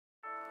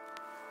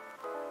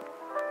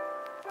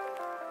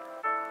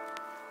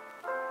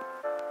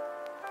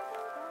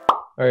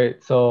All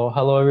right, so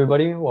hello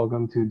everybody.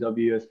 Welcome to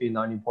WSB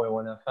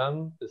 90.1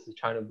 FM. This is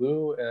China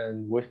Blue,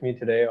 and with me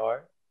today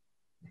are.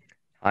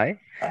 Hi,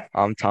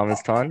 I'm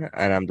Thomas Ton,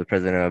 and I'm the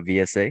president of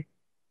VSA.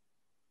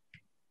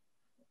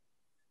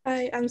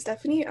 Hi, I'm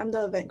Stephanie. I'm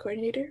the event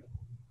coordinator.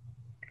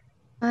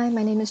 Hi,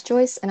 my name is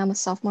Joyce, and I'm a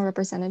sophomore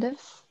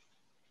representative.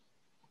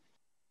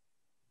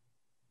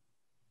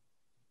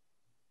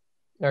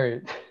 All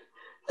right,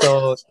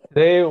 so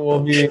today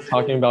we'll be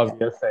talking about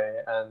VSA.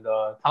 And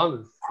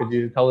Thomas, could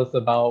you tell us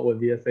about what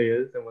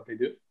VSA is and what they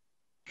do?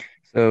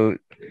 So,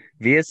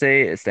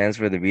 VSA stands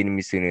for the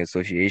Vietnamese Student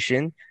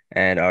Association,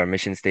 and our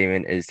mission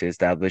statement is to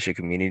establish a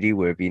community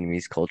where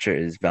Vietnamese culture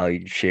is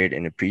valued, shared,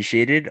 and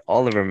appreciated.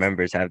 All of our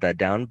members have that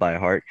down by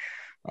heart.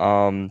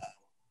 Um,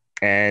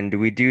 and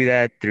we do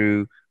that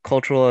through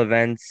cultural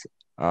events,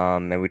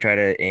 and we try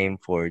to aim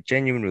for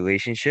genuine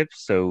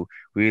relationships. So,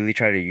 we really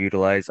try to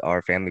utilize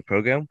our family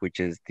program, which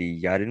is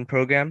the Yadin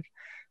program.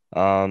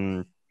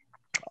 Um,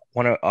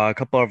 a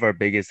couple of our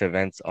biggest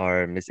events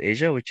are Miss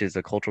Asia, which is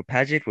a cultural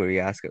pageant where we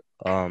ask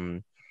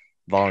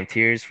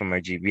volunteers from our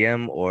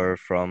GBM or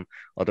from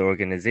other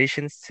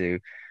organizations to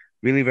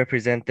really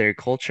represent their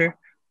culture.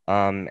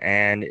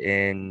 And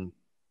in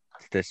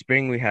the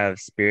spring, we have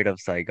Spirit of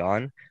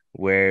Saigon,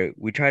 where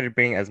we try to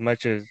bring as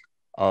much of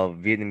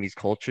Vietnamese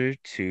culture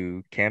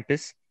to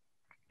campus.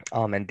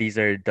 And these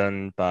are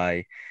done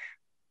by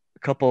a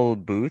couple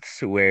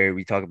booths where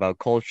we talk about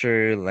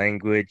culture,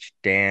 language,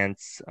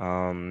 dance,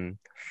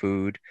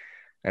 food,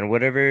 and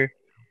whatever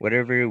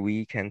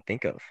we can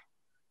think of.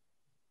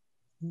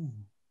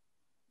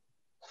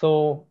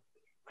 So,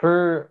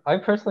 I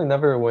personally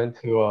never went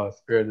to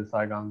Spirit of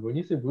Saigon. When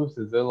you say booths,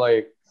 is it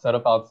like set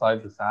up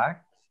outside the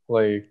SAC?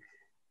 Like,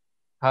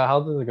 how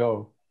does it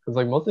go? Because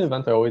like most of the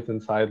events are always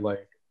inside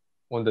like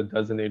one of the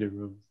designated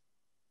rooms.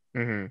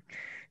 Mm-hmm.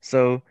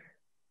 So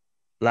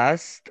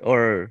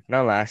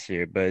not last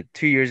year, but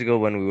 2 years ago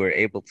when we were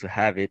able to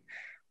have it,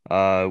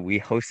 we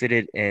hosted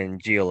it in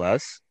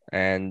GLS,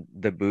 and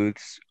the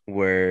booths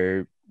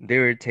there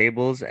were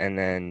tables, and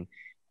then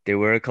there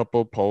were a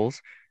couple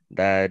poles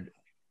that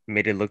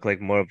made it look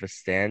like more of a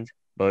stand.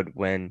 But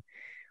when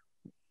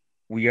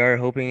we are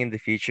hoping in the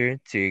future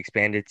to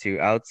expand it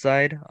to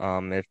outside,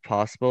 if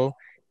possible,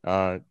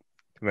 uh,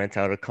 rent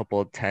out a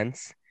couple of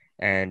tents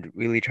and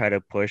really try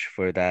to push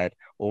for that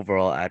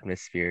overall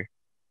atmosphere.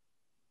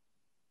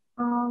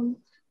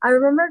 I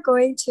remember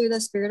going to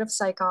the Spirit of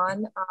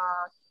Saigon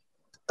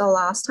the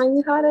last time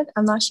you had it.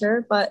 I'm not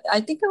sure, but I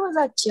think it was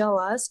at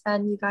GLS,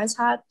 and you guys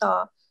had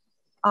the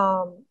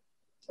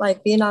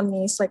like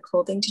Vietnamese like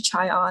clothing to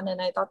try on, and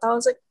I thought that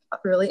was like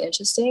really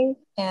interesting,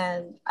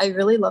 and I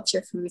really loved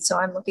your food, so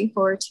I'm looking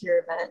forward to your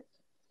event.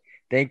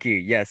 Thank you.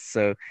 Yes,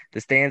 so the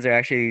stands are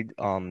actually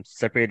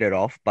separated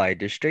off by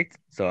district.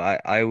 So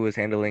I was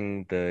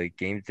handling the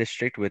games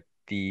district with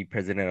the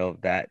president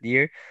of that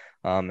year.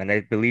 And I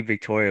believe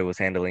Victoria was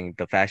handling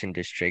the fashion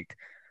district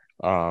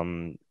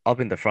up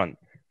in the front.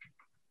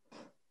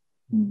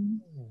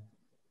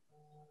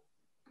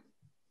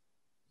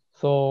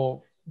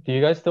 So, do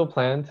you guys still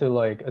plan to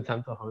like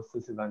attempt to host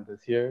this event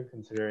this year,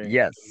 considering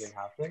Yes. something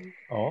happened?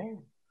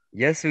 Oh.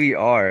 Yes, we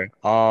are.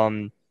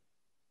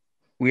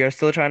 We are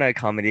still trying to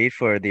accommodate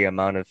for the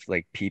amount of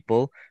like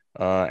people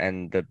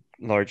and the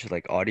large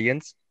like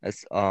audience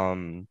as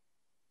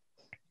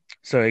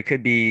so it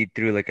could be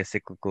through like a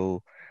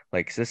cyclical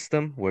like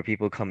system where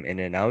people come in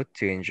and out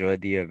to enjoy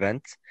the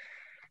event.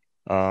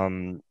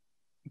 Um,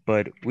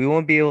 but we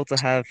won't be able to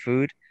have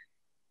food.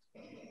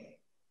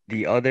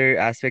 The other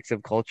aspects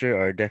of culture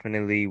are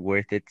definitely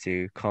worth it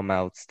to come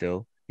out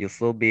still. You'll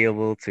still be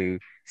able to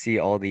see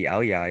all the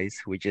ao yais,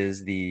 which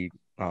is the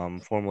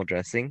formal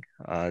dressing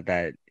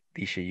that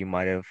Lisha you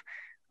might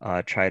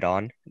have tried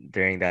on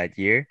during that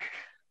year.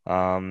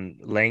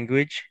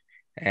 Language,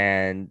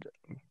 and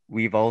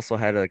we've also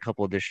had a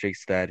couple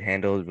districts that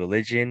handled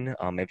religion.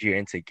 If you're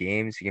into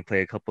games, you can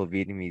play a couple of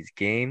Vietnamese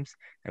games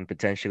and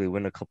potentially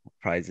win a couple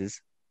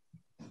prizes.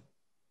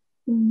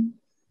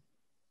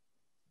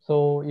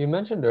 So you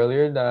mentioned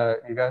earlier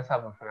that you guys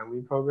have a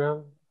family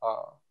program.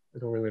 I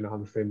don't really know how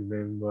to say the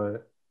name,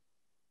 but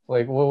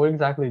like, what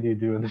exactly do you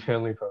do in the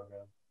family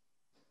program?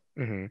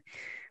 Mm-hmm.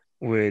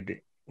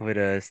 Would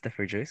Steph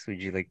or Joyce,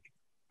 would you like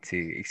to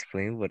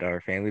explain what our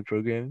family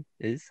program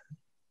is?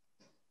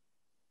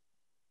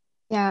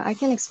 Yeah, I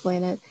can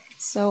explain it.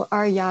 So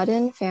our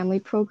Yadin family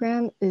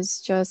program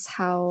is just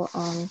how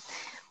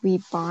we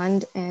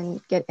bond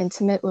and get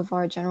intimate with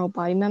our general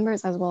body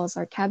members as well as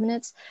our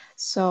cabinets.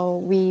 So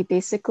we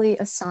basically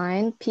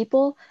assign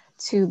people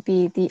to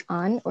be the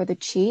An or the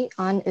Chi.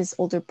 An is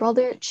older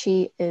brother,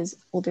 Chi is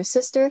older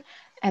sister,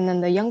 and then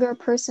the younger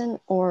person,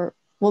 or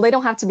well, they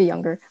don't have to be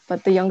younger,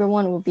 but the younger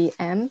one will be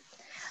M.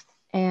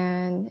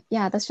 And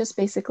yeah, that's just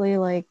basically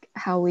like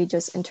how we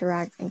just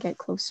interact and get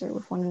closer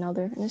with one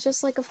another. And it's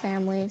just like a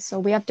family. So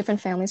we have different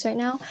families right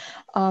now.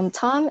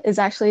 Tom is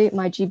actually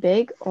my G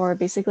big, or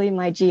basically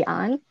my G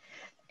An.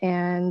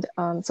 And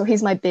so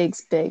he's my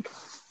big's big.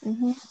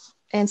 Mm-hmm.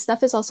 And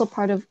Steph is also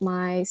part of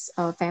my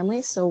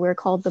family. So we're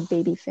called the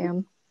baby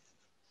fam.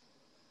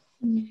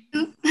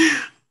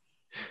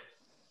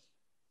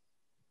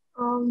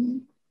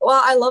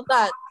 Well, I love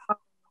that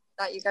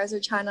that you guys are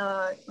trying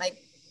to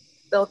like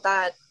build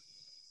that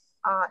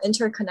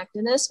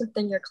interconnectedness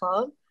within your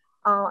club.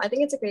 I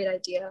think it's a great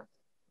idea.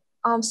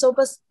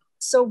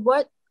 So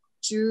what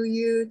drew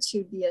you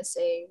to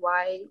VSA?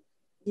 Why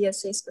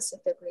VSA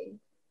specifically?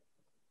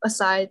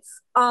 Besides,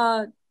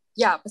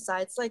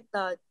 besides like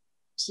the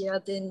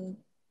Jiadin,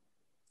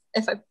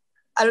 if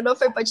I don't know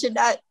if I butchered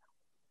that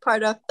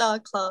part of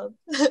the club.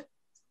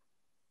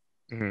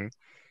 Hmm.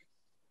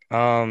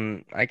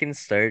 I can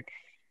start.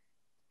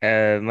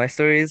 My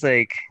story is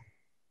like,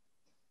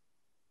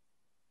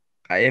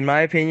 in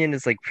my opinion,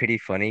 it's like pretty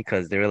funny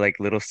because there were like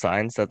little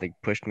signs that like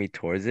pushed me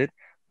towards it.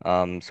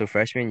 So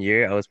freshman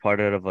year, I was part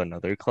of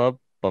another club,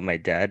 but my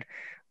dad,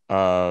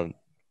 um,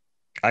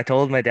 I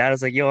told my dad, I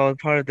was like, yo, I'm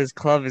part of this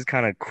club is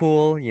kind of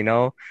cool, you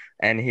know?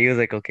 And he was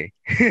like, okay.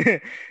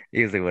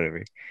 He was like,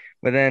 whatever.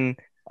 But then,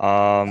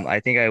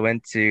 I think I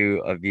went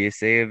to a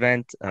VSA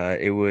event.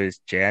 It was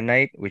Jan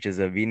night, which is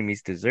a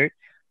Vietnamese dessert.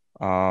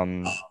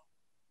 Um,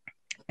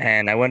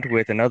 and I went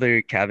with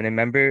another cabinet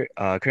member,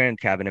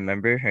 current cabinet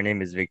member. Her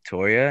name is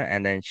Victoria.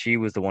 And then she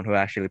was the one who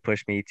actually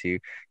pushed me to,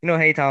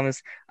 hey,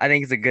 Thomas, I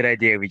think it's a good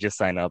idea we just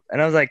sign up.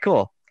 And I was like,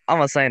 cool, I'm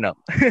gonna sign up.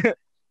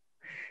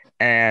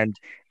 And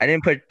I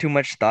didn't put too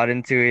much thought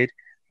into it.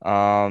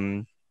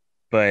 Um,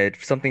 but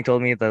something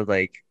told me that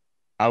like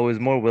I was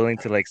more willing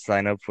to like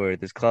sign up for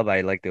this club. I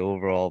liked the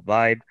overall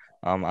vibe.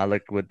 I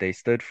liked what they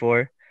stood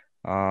for.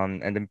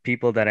 And the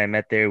people that I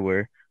met there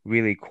were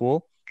really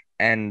cool.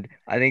 And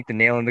I think the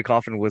nail in the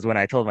coffin was when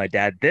I told my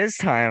dad this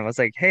time, I was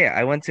like, hey,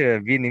 I went to a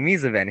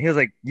Vietnamese event. He was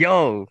like,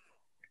 yo,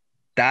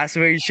 that's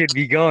where you should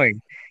be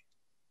going.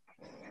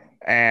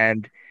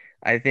 And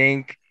I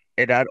think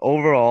that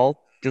overall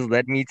just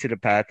led me to the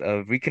path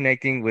of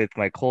reconnecting with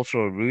my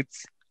cultural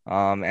roots.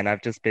 And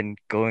I've just been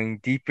going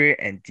deeper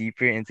and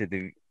deeper into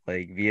the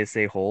like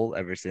VSA hole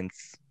ever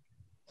since.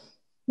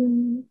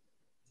 Mhm.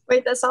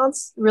 Wait, that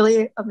sounds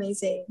really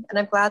amazing. And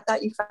I'm glad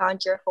that you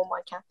found your home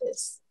on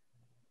campus.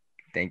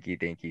 Thank you,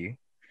 thank you.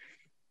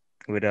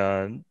 Would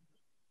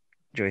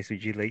Joyce,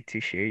 would you like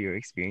to share your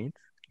experience?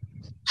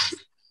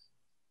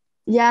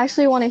 Yeah, I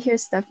actually want to hear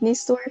Stephanie's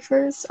story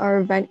first, our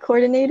event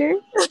coordinator.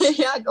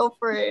 Yeah, go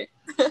for it.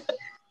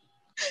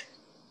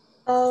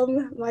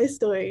 My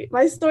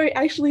story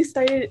actually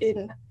started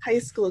in high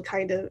school,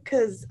 kind of,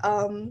 because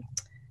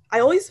I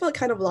always felt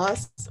kind of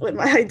lost with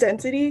my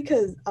identity,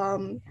 because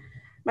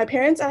my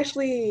parents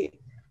actually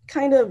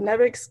kind of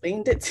never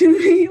explained it to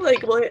me,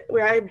 like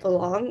where I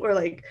belong or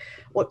like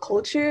what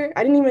culture.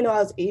 I didn't even know I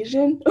was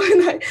Asian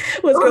when I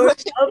was growing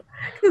up,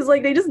 because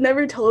like they just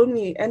never told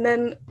me. And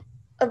then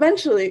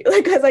eventually,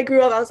 like as I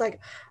grew up, I was like,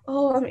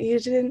 oh, I'm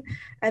Asian,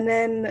 and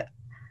then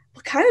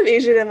what kind of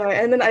Asian am I?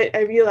 And then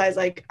I realized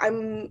like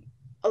I'm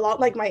a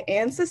lot like my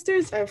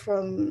ancestors are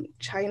from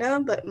China,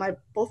 but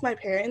both my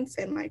parents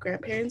and my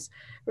grandparents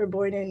were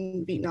born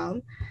in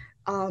Vietnam.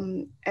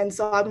 And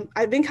so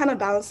I've been kind of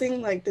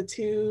balancing like the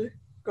two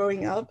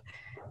growing up.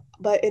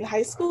 But in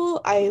high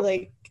school,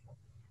 I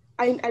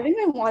think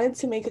I wanted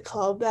to make a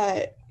club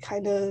that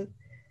kind of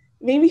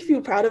made me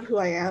feel proud of who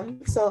I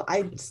am. So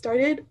I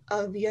started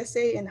a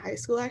VSA in high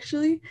school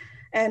actually,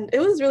 and it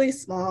was really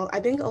small. I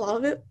think a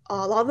lot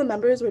of the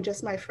members were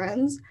just my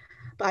friends,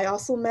 but I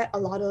also met a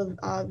lot of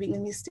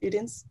Vietnamese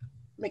students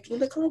making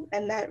the club,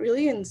 and that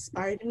really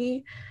inspired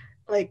me.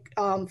 Like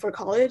for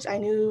college, I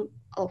knew,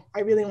 oh, I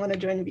really want to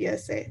join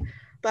VSA,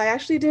 but I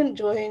actually didn't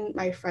join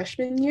my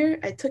freshman year.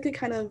 I took it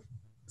kind of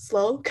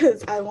slow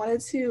because I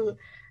wanted to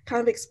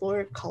kind of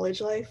explore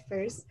college life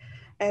first.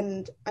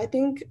 And I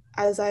think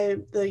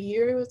the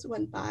years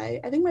went by,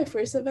 I think my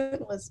first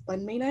event was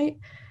Bun May night,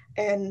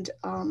 and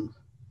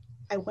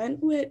I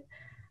went with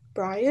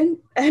Brian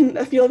and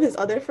a few of his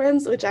other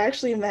friends, which I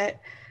actually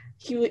met.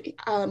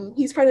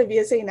 He's part of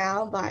VSA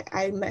now, but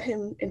I met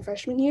him in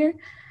freshman year,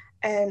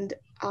 and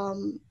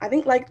I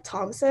think like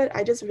Tom said,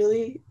 I just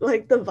really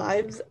like the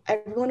vibes.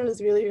 Everyone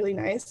was really, really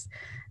nice,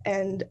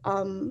 and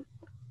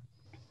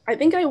I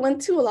think I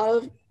went to a lot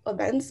of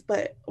events,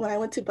 but when I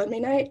went to Bun May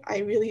night, I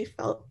really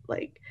felt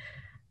like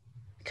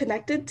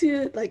connected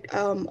to like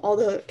all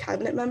the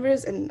cabinet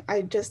members, and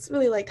I just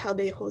really liked how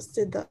they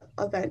hosted the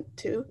event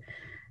too.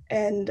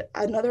 And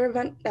another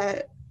event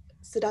that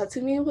stood out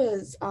to me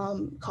was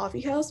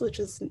Coffee House, which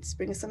was in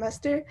spring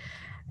semester.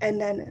 And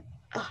then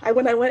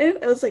when I went in,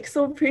 it was like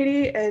so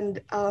pretty,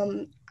 and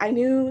I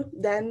knew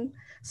then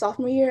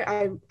sophomore year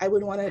I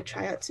would want to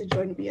try out to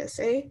join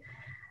VSA,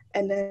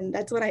 and then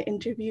that's when I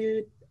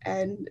interviewed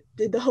and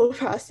did the whole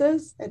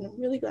process, and I'm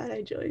really glad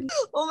I joined.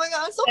 Oh my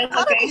god, I'm so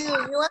proud of you.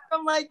 You went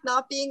from like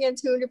not being in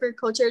tune with your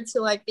culture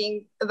to like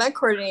being event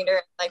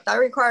coordinator. Like that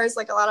requires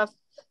like a lot of,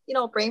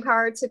 brain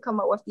power to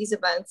come up with these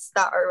events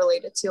that are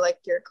related to like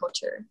your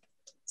culture.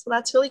 So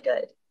that's really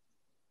good.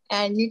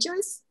 And you,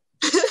 Joyce?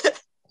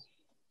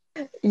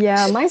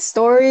 Yeah, my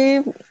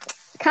story,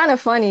 kind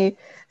of funny.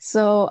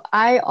 So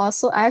I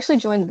actually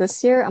joined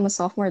this year. I'm a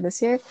sophomore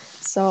this year.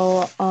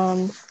 So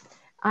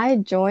I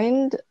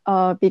joined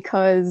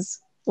because,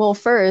 well,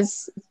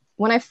 first,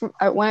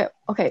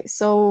 okay,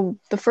 so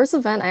the first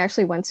event I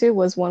actually went to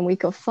was 1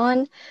 week of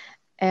fun,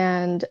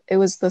 and it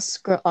was the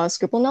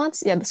Scribble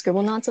Knots. Yeah, the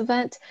Scribble Knots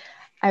event.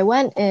 I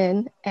went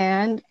in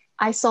and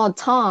I saw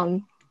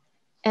Tom,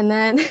 and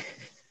then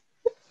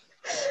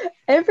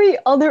every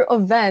other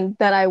event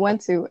that I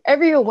went to,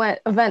 every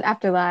event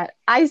after that,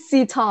 I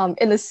see Tom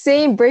in the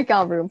same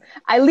breakout room.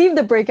 I leave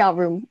the breakout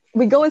room.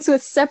 We go into a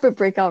separate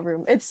breakout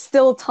room. It's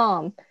still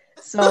Tom.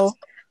 So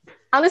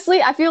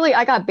honestly, I feel like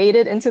I got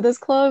baited into this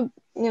club,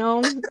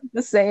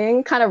 the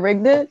saying, kind of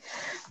rigged it.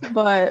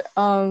 But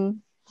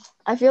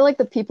I feel like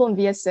the people in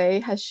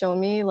VSA has shown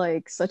me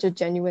like such a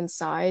genuine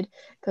side,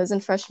 because in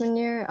freshman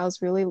year, I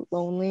was really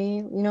lonely.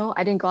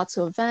 I didn't go out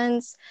to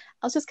events.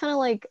 I was just kind of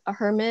like a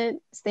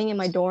hermit staying in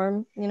my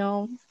dorm,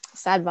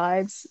 sad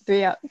vibes,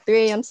 3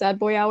 a.m. sad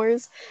boy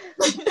hours.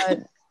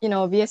 But,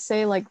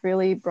 VSA like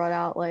really brought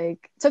out,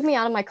 like, took me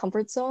out of my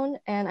comfort zone,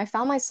 and I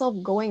found myself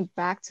going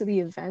back to the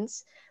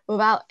events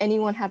without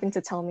anyone having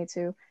to tell me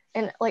to.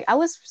 And like, I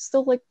was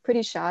still like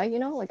pretty shy,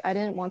 like I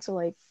didn't want to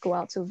like go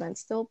out to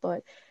events still,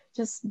 but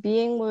just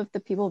being with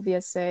the people of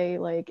VSA,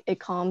 like it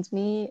calmed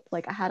me.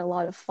 Like I had a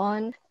lot of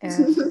fun,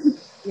 and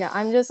yeah,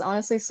 I'm just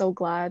honestly so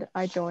glad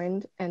I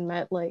joined and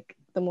met like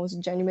the most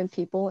genuine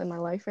people in my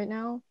life right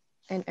now,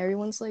 and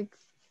everyone's like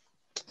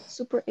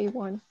super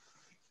A1.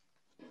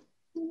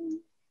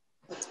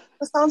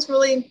 That sounds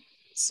really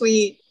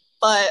sweet,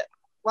 but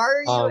why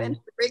are you in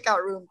the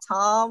breakout room,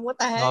 Tom? What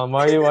the heck?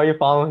 Why are you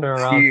following her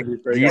around to these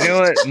Do you breakouts? know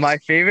what my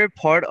favorite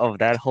part of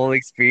that whole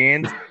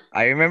experience?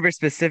 I remember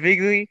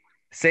specifically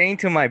saying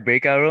to my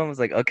breakout room, I was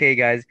like, okay,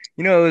 guys,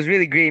 it was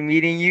really great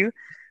meeting you.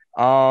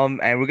 And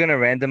we're gonna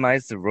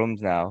randomize the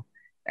rooms now.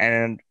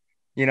 And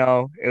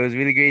it was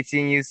really great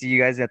seeing you. See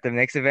you guys at the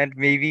next event,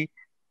 maybe.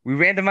 We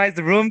randomized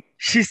the room.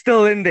 She's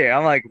still in there.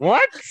 I'm like,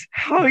 what?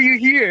 How are you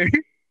here?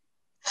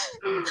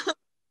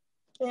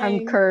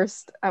 I'm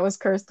cursed. I was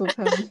cursed with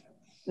him.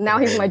 Now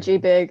he's my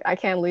G-Big. I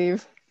can't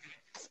leave.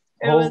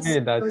 Okay,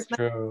 that's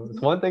true.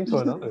 It's one thing to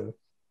another.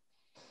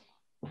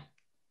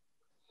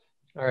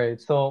 All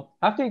right, so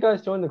after you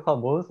guys joined the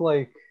club, what was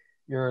like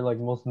your like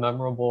most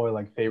memorable or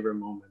like favorite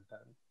moment then?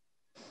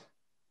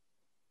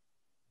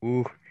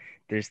 Ooh,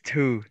 there's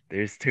two.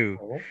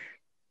 Oh.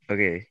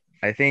 Okay,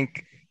 I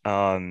think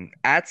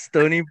at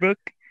Stony Brook,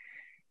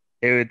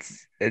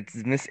 it's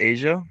Miss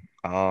Asia.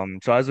 So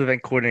I was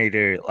event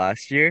coordinator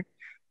last year.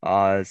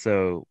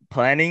 So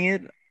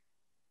planning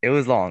it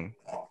was long,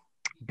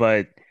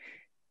 but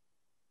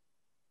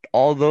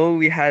although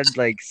we had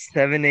like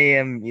 7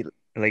 a.m.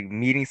 like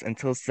meetings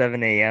until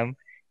 7 a.m.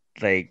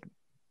 like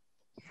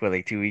for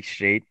like 2 weeks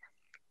straight,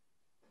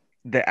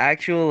 the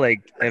actual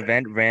like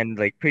event ran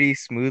like pretty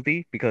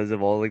smoothly because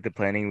of all like the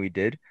planning we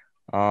did.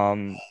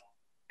 And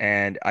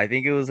I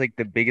think it was like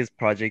the biggest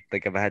project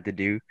like I've had to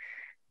do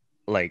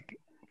like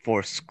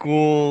for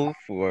school,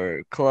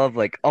 for club,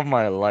 like of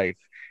my life.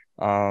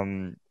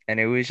 And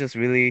it was just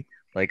really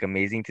like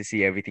amazing to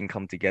see everything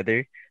come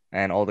together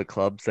and all the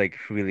clubs like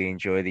really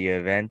enjoy the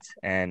event.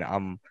 And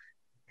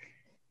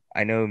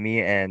I know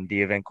me and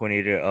the event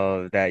coordinator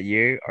of that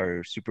year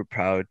are super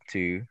proud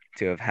to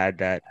have had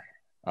that.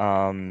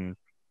 Um,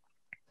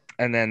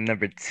 and then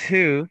number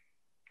two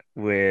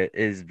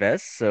is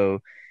VEST.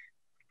 So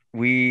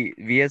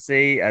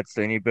VSA at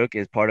Stony Brook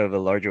is part of a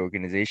larger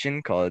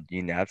organization called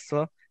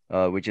UNAVSA,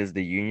 which is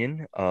the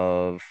union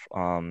of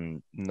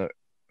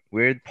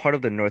we're part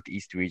of the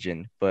Northeast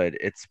region, but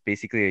it's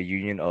basically a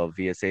union of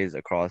VSAs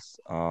across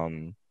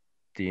the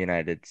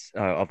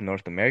of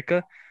North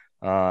America.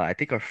 I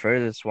think our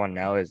furthest one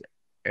now is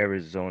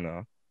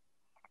Arizona,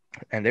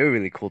 and they were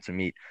really cool to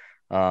meet.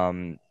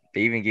 They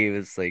even gave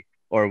us like,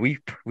 or we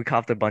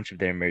copped a bunch of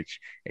their merch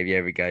if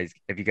you guys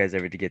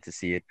ever to get to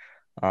see it.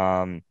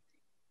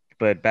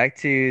 But back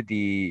to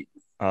the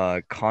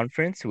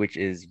conference, which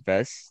is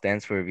VEST,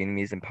 stands for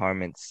Vietnamese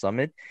Empowerment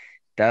Summit.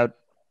 That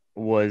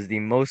was the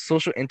most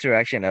social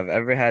interaction I've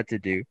ever had to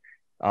do.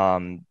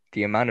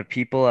 The amount of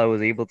people I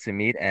was able to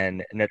meet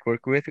and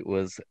network with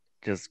was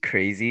just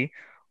crazy.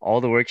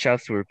 All the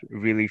workshops were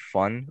really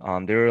fun.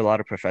 There were a lot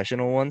of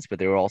professional ones, but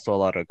there were also a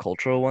lot of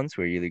cultural ones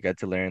where you really got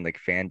to learn like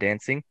fan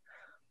dancing.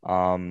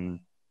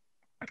 Um,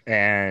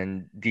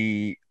 and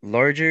the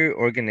larger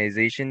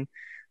organization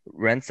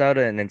rents out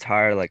an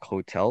entire like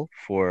hotel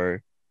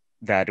for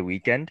that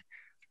weekend.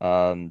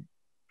 Um,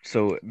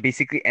 so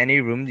basically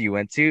any room you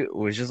went to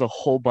was just a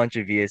whole bunch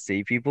of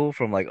VSA people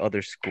from like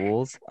other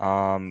schools.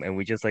 And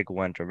we just like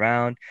went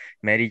around,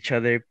 met each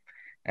other,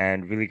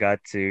 and really got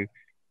to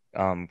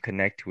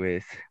connect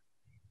with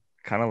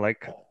kind of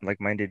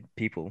like-minded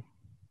people.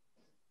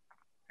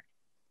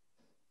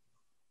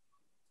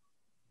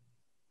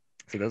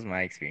 So that was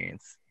my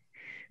experience.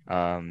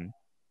 Who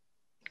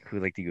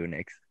would like to go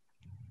next?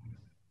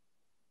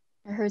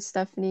 I heard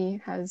Stephanie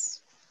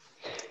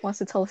wants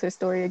to tell us her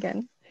story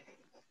again.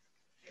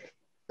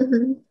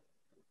 I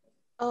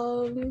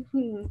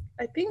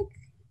think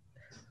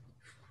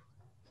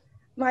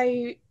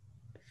my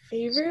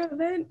favorite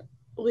event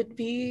would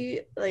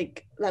be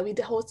like that we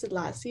hosted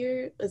last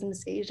year was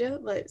Miss Asia,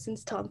 but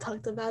since Tom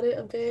talked about it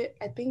a bit,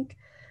 I think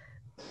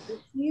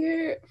This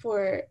year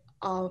for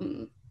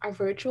our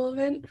virtual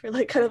event, for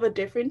like kind of a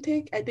different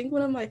take, I think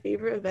one of my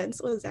favorite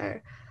events was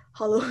our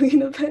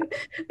Halloween event.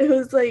 It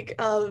was like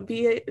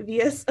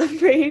VS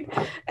Afraid,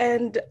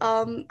 and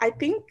I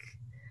think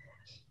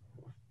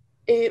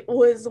it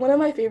was one of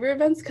my favorite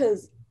events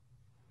because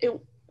it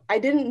I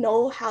didn't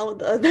know how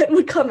the event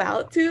would come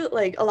out to.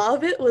 Like a lot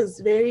of it was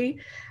very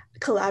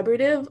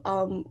collaborative.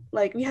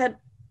 Like we had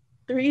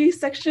 3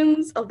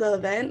 sections of the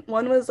event.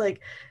 One was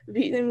like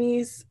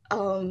Vietnamese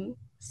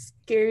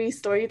scary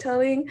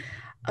storytelling.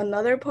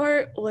 Another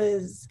part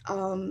was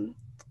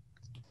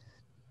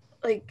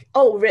like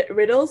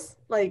riddles,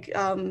 like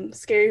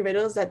scary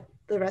riddles that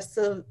the rest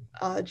of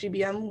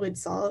GBM would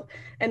solve.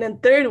 And then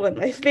third one,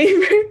 my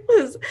favorite,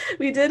 was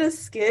we did a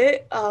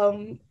skit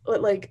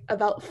with like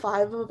about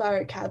 5 of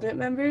our cabinet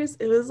members.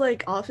 It was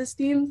like office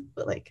themed,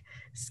 but like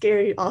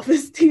scary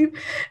office theme,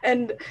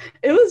 and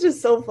it was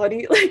just so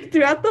funny. Like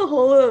throughout the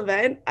whole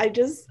event, I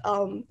just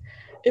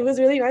it was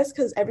really nice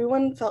because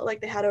everyone felt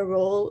like they had a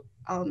role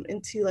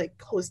into like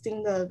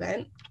hosting the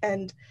event.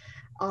 And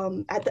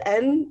at the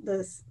end,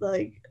 this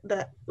like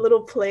that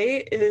little play,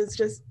 it was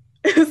just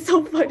it was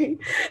so funny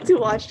to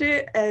watch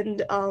it.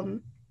 And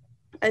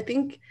I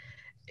think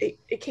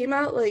it came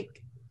out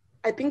like,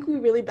 I think we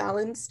really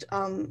balanced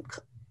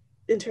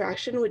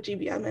interaction with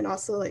GBM and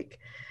also like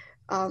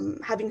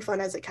having fun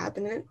as a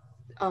cabinet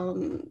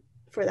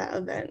for that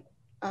event.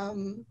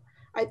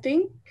 I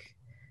think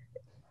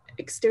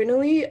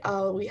externally,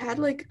 we had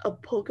like a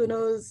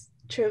Poconos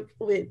trip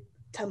with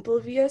Temple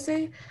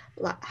VSA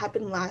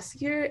happened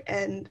last year,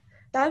 and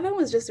that event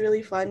was just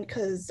really fun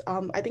because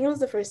I think it was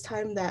the first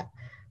time that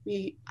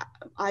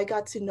I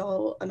got to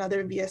know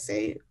another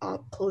VSA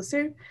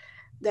closer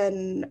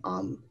than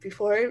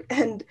before,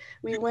 and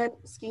we went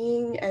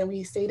skiing and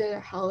we stayed at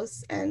a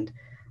house, and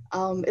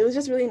it was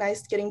just really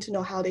nice getting to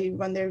know how they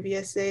run their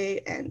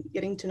VSA and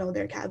getting to know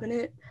their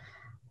cabinet.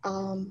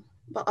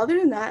 But other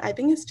than that, I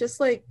think it's just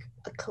like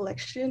a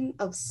collection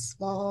of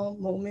small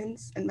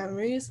moments and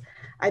memories.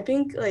 I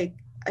think like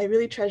I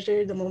really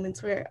treasure the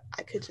moments where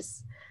I could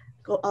just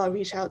go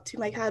reach out to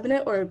my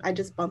cabinet, or I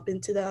just bump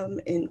into them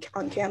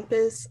on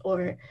campus,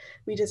 or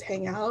we just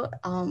hang out.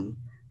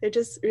 They're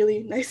just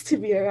really nice to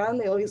be around.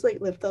 They always like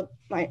lift up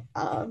my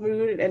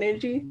mood and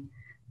energy.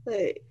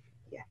 But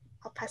yeah,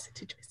 I'll pass it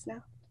to Joyce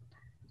now.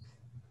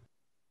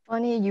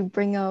 Funny you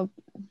bring up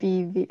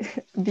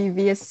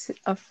BVS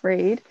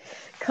Afraid,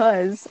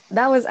 because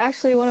that was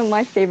actually one of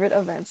my favorite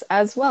events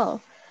as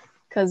well.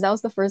 Because that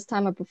was the first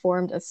time I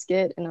performed a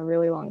skit in a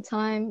really long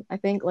time. I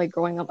think like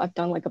growing up, I've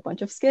done like a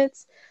bunch of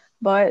skits,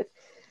 but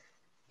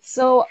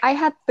so I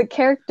had the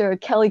character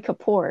Kelly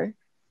Kapoor,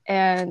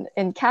 and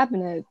in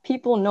cabinet,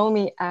 people know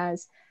me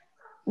as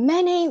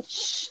men ain't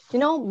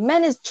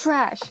men is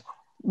trash.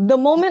 The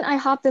moment I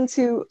hopped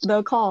into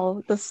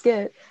the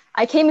skit,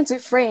 I came into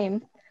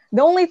frame.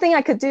 The only thing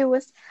I could do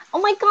was,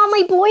 oh my God,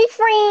 my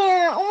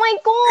boyfriend. Oh my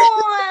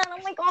God,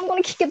 I'm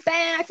gonna kick it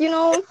back,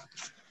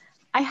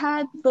 I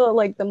had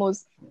the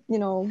most,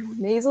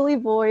 nasally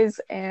voice,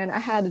 and I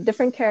had a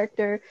different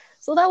character.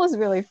 So that was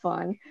really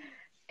fun.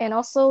 And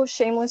also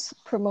shameless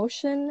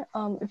promotion.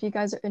 If you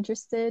guys are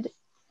interested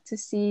to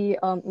see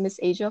Miss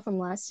Asia from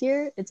last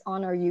year, it's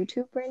on our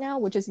YouTube right now,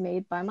 which is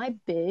made by my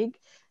Big,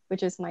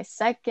 which is my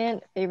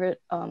second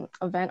favorite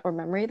event or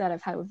memory that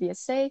I've had with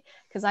VSA,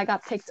 because I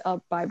got picked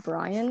up by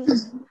Brian.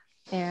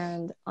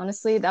 And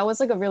honestly, that was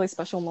like a really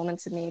special moment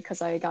to me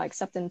because I got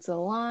accepted into the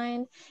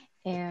line.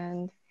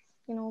 And,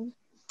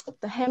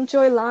 the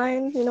Hemjoy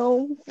line,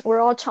 we're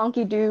all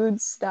chunky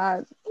dudes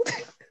that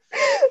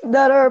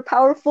that are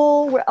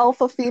powerful. We're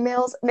alpha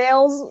males,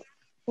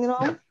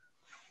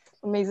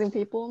 amazing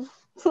people.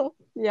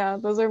 Yeah,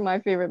 those are my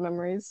favorite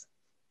memories.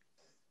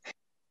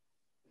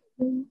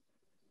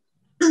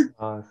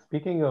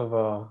 Speaking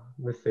of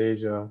Miss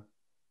Asia,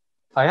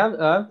 I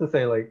have to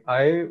say, like,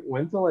 I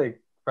went to like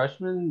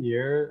freshman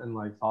year and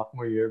like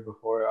sophomore year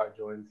before I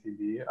joined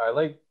CB. I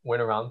like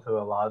went around to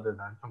a lot of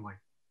events from like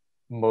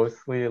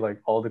mostly like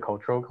all the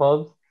cultural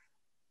clubs.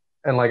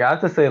 And like I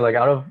have to say, like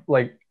out of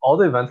like all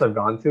the events I've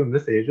gone to,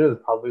 Miss Asia is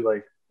probably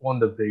like one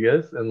of the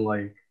biggest. And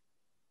like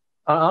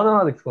I don't know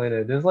how to explain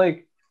it. There's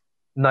like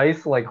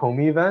nice like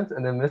homie events,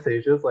 and then Miss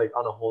Asia is like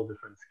on a whole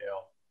different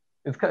scale.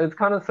 It's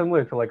kind of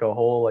similar to like a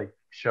whole like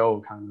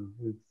show kind of.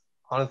 It's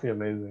honestly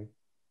amazing.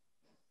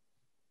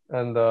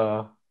 And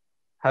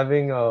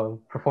having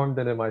performed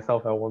in it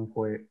myself at one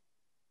point,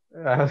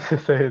 I have to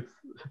say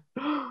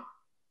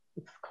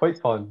it's quite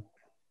fun.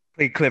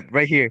 Play clip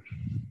right here.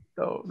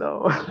 No,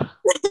 no.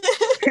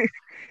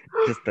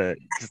 Just a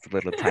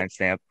little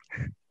timestamp.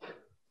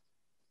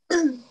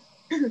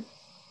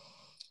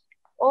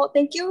 Well,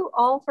 thank you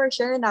all for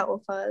sharing that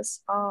with us.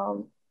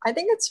 I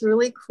think it's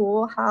really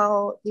cool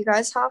how you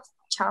guys have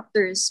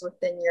chapters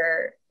within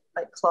your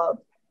like club,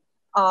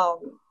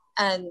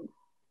 and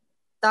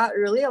that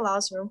really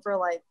allows room for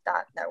like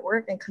that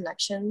network and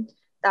connection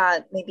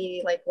that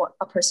maybe like what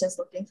a person's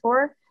looking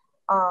for,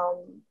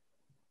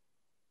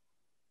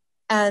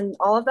 and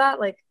all of that.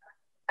 Like,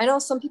 I know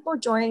some people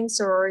join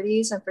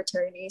sororities and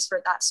fraternities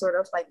for that sort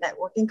of like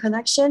networking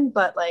connection,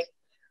 but like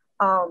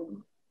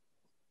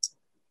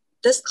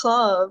this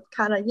club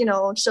kind of, you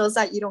know, shows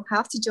that you don't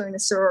have to join a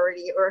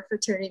sorority or a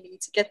fraternity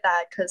to get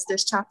that, because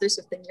there's chapters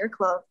within your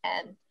club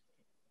and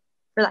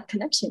for that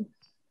connection.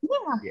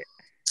 Yeah.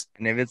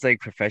 And if it's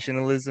like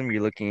professionalism,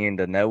 you're looking in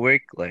the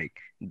network, like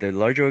the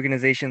larger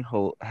organization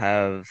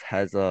has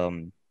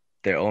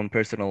their own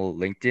personal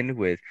LinkedIn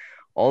with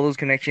all those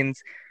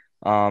connections.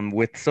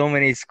 With so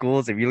many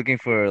schools, if you're looking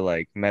for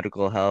like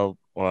medical help,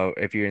 or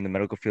if you're in the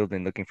medical field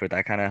and looking for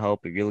that kind of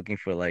help, if you're looking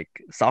for like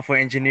software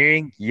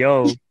engineering,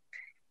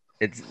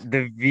 it's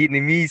the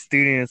Vietnamese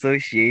Student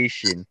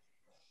Association.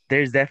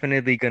 There's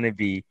definitely gonna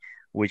be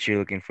what you're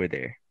looking for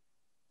there.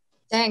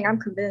 Dang, I'm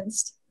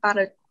convinced.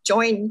 Gotta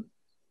join.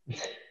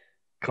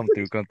 Come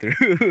through.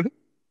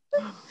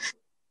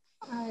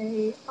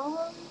 I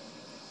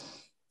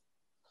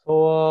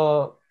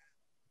So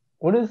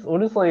what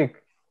is like,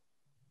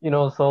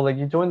 so like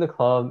you joined the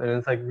club and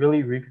it's like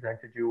really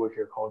reconnected you with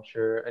your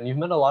culture and you've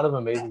met a lot of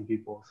amazing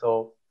people.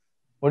 So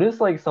what is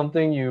like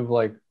something you've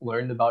like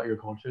learned about your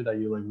culture that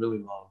you like really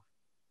love?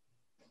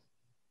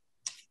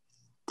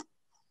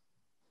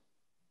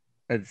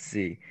 Let's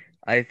see.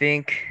 I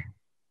think,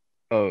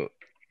 oh,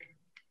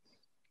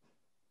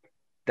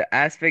 the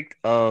aspect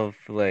of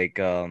like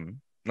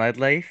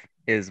nightlife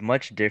is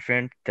much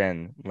different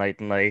than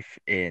nightlife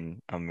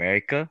in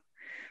America.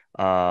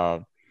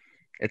 Uh,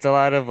 it's a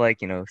lot of like,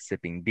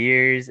 sipping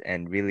beers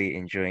and really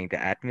enjoying the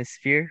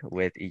atmosphere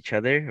with each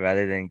other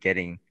rather than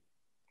getting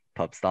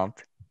pub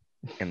stomped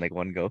in like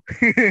one go.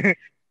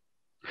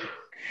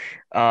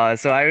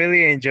 So I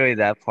really enjoy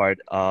that part.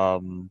 I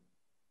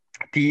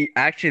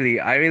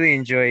really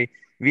enjoy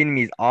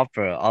Vietnamese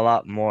opera a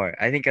lot more.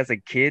 I think as a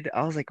kid,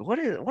 I was like, what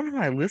am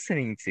I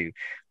listening to?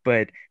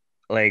 But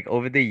like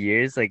over the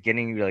years, like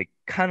getting like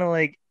kind of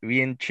like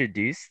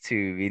reintroduced to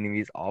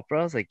Vietnamese opera,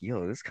 I was like,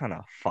 yo, this kind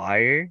of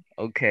fire.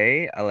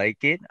 Okay, I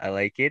like it. I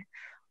like it.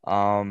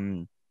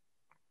 Um,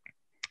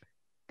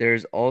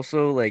 there's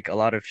also like a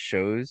lot of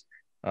shows.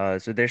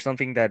 So there's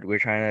something that we're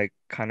trying to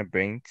kind of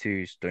bring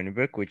to Stony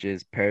Brook, which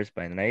is Paris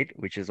by Night,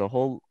 which is a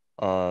whole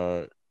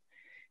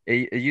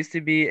it used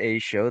to be a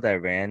show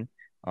that ran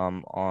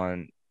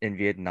on in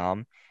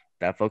Vietnam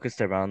that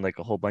focused around like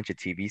a whole bunch of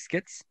TV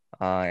skits.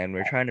 And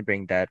we're trying to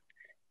bring that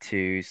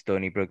to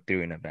Stony Brook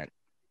through an event.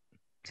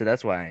 So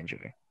that's why I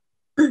enjoy.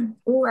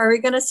 Ooh, are we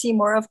gonna see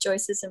more of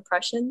Joyce's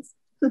impressions?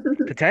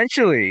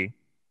 Potentially.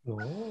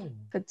 Oh.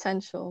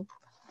 Potential.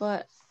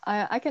 But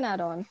I can add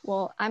on.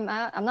 Well, I'm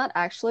not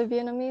actually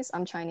Vietnamese,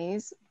 I'm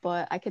Chinese,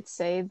 but I could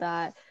say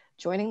that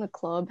joining the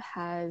club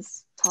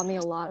has taught me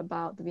a lot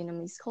about the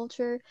Vietnamese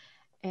culture,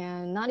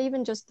 and not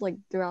even just like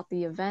throughout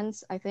the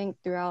events. I think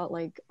throughout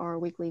like our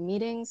weekly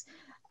meetings,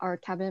 our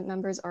cabinet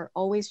members are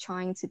always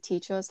trying to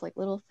teach us like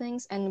little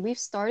things, and we've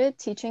started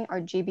teaching our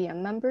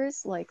GBM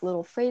members like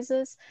little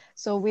phrases.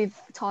 So we've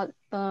taught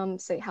them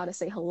how to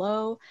say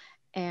hello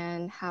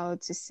and how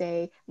to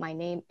say my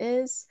name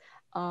is.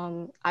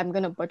 I'm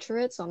gonna butcher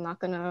it, so I'm not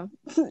gonna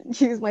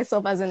use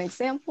myself as an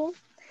example.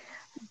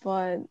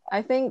 But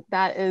I think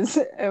that is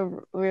a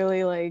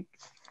really like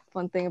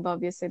fun thing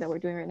about VSA that we're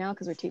doing right now,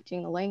 because we're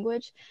teaching the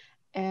language.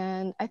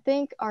 And I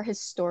think our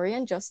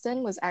historian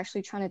Justin was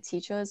actually trying to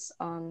teach us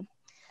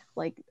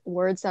like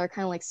words that are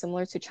kind of like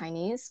similar to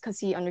Chinese, because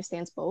he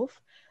understands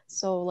both.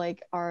 So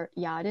like our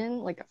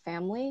Yadin, like a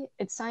family,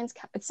 it sounds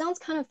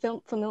kind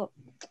of familiar.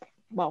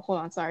 Well, hold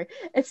on, sorry.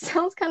 It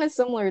sounds kind of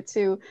similar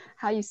to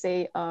how you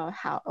say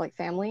how like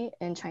family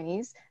in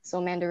Chinese.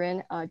 So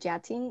Mandarin,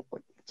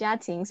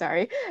 Jiating,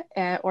 sorry,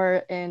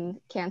 or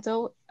in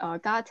Canto,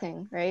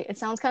 Gating, right? It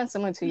sounds kind of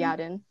similar to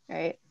Yadin,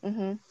 right?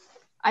 Mm-hmm.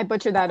 I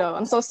butchered that up.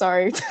 I'm so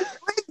sorry.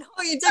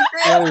 No, you did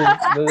great. That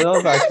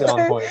was actually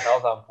on point. That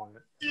was on point.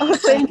 Oh,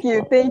 thank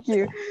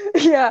you.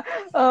 Yeah,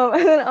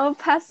 and then I'll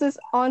pass this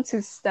on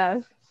to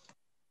Steph.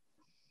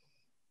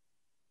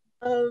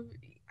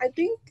 I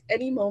think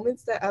any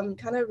moments that I'm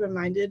kind of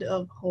reminded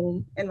of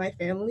home and my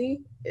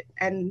family,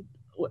 and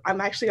I'm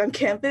actually on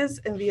campus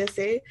in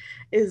VSA,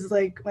 is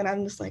like when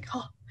I'm just like,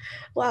 oh,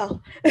 wow.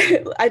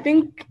 I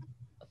think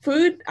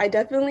food, I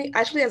definitely,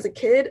 actually as a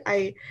kid,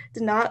 I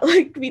did not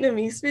like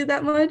Vietnamese food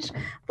that much,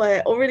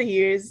 but over the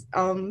years,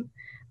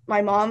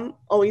 my mom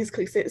always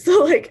cooks it.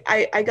 So like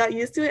I got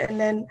used to it. And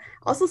then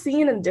also seeing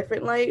it in a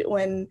different light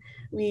when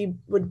we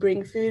would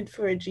bring food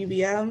for a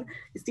GBM,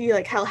 you see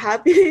like how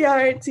happy they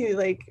are to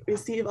like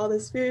receive all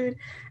this food.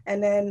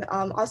 And then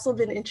also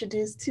been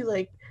introduced to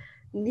like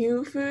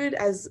new food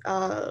as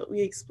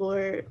we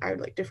explore our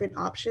like different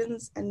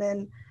options. And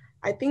then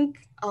I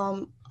think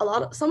some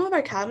of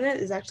our cabinet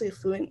is actually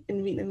fluent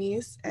in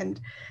Vietnamese,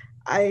 and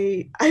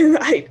I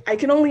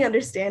can only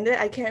understand it.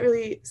 I can't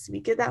really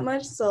speak it that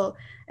much. So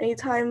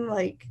anytime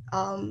like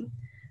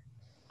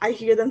I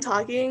hear them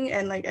talking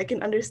and like I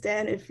can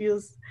understand, it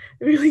feels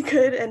really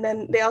good. And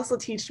then they also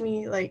teach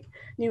me like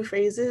new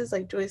phrases,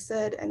 like Joyce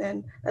said, and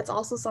then that's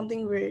also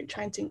something we're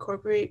trying to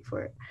incorporate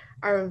for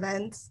our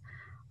events.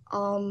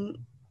 I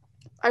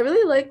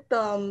really like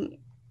the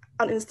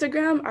on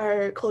Instagram,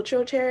 our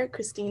cultural chair,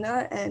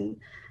 Christina, and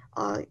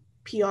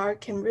PR,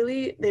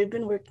 Kimberly, they've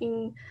been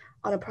working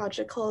on a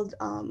project called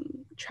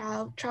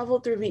Travel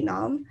Through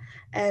Vietnam.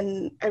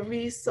 And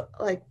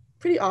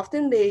pretty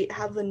often they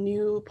have a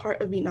new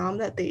part of Vietnam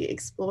that they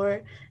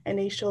explore, and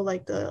they show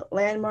like the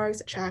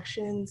landmarks,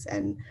 attractions,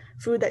 and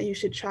food that you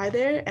should try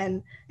there.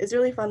 And it's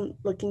really fun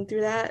looking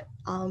through that.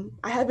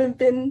 I haven't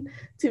been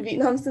to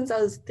Vietnam since I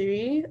was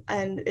 3,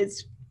 and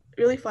it's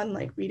really fun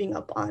like reading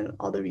up on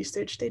all the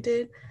research they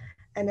did.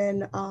 And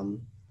then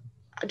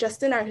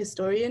Justin, our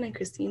historian, and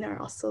Christina are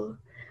also,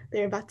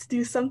 they're about to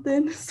do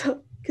something,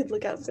 so could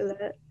look out for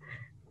that.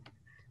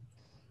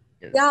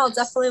 Yes. Yeah, I'll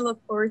definitely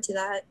look forward to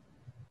that.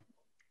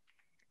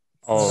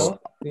 Oh,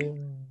 Yeah.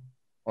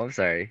 I'm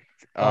sorry.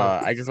 Oh.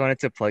 I just wanted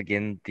to plug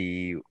in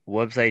the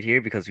website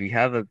here because we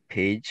have a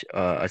page,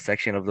 a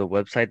section of the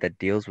website that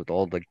deals with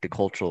all like the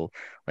cultural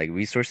like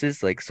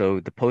resources. Like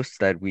so the posts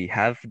that we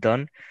have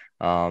done,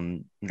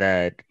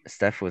 that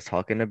Steph was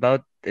talking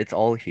about, it's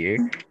all here.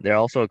 There are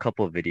also a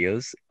couple of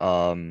videos,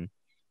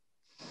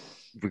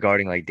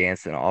 regarding like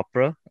dance and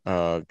opera,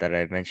 that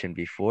I mentioned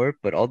before.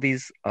 But all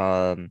these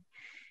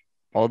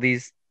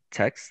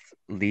texts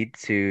lead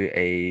to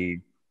a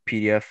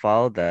PDF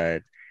file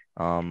that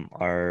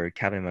our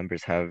cabinet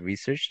members have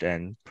researched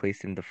and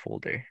placed in the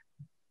folder.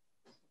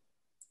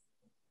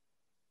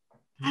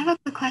 I have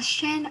a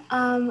question.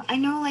 I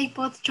know like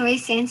both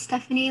Joyce and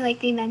Stephanie, like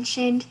they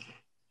mentioned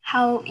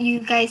how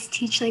you guys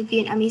teach like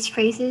Vietnamese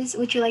phrases.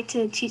 Would you like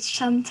to teach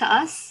some to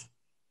us?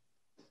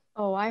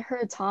 Oh, I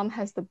heard Tom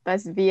has the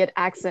best Viet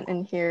accent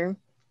in here.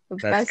 The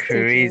That's best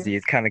teacher. crazy.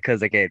 It's kind of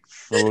because I get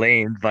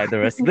flamed by the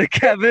rest of the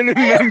cabinet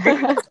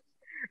members.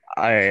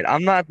 All right,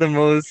 I'm not the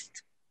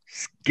most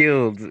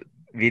skilled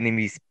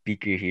Vietnamese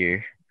speaker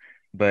here,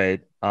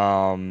 but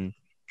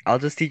I'll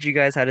just teach you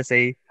guys how to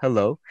say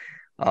hello.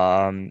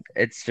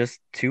 It's just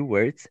 2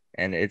 words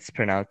and it's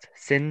pronounced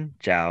Xin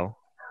Chào.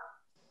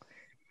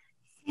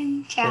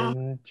 Xin chào.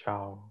 Xin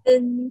chào.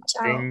 Xin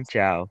chào. Xin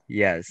Chào.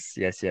 Yes,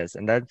 yes, yes.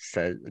 And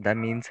that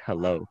means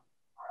hello.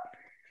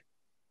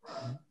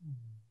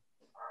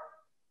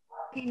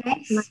 Very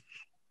nice.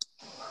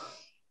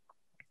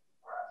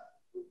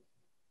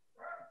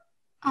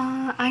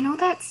 I know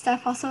that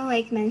Steph also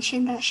like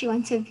mentioned that she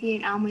went to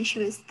Vietnam when she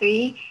was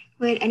 3.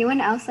 Would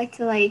anyone else like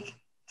to like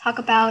talk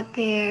about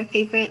their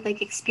favorite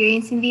like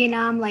experience in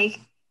Vietnam? Like,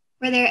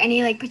 were there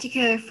any like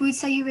particular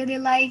foods that you really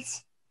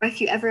liked, or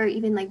if you ever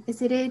even like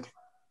visited?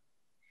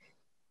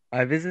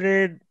 I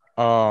visited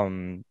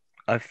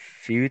a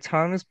few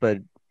times, but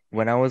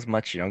when I was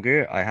much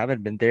younger, I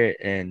haven't been there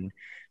in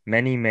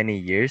many, many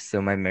years,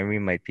 so my memory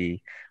might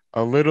be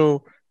a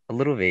little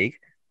vague.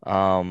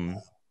 Um,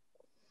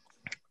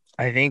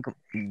 I think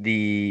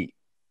the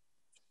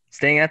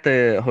staying at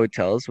the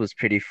hotels was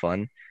pretty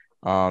fun.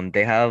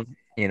 They have,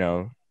 you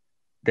know,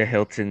 the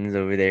Hiltons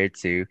over there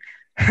too.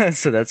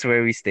 So that's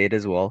where we stayed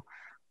as well.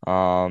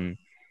 Um,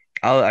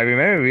 I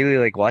remember really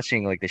like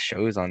watching like the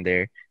shows on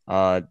there.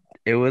 Uh,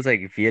 it was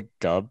like Viet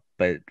dub,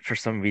 but for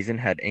some reason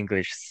had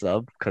English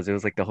sub because it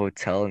was like the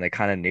hotel, and I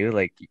kind of knew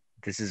like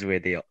this is where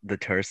the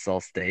tourists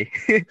all stay.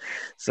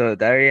 So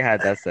they already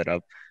had that set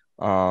up.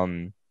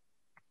 Um,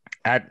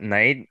 at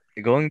night,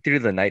 going through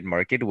the night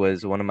market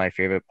was one of my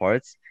favorite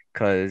parts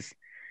because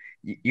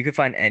you could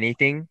find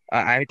anything.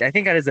 I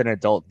think as an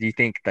adult, you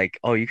think like,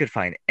 oh, you could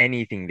find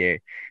anything there.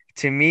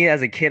 To me,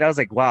 as a kid, I was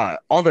like, wow,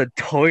 all the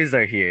toys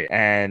are here.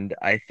 And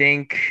I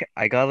think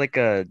I got like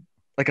a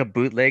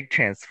bootleg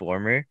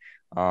Transformer.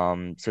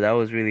 So that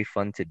was really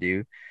fun to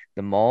do.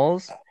 The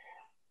malls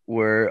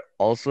were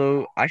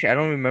also actually I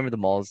don't remember the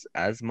malls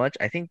as much.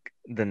 I think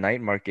the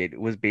night market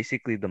was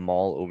basically the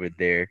mall over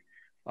there.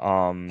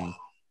 Um,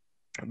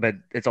 but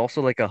it's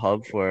also like a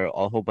hub for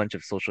a whole bunch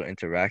of social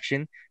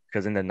interaction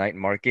because in the night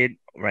market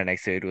right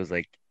next to it was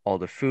like all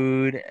the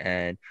food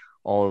and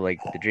all like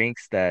the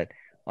drinks that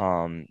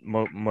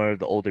more of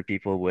the older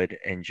people would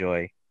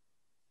enjoy.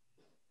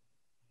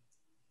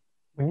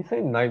 When you say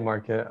night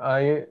market,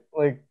 I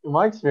like in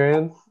my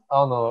experience, I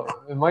don't know,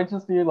 it might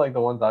just be like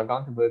the ones I've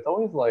gone to, but it's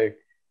always like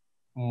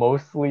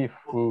mostly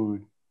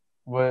food.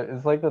 But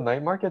it's like the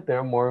night market,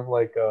 they're more of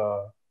like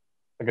a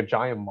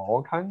giant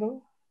mall kind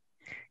of.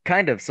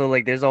 Kind of. So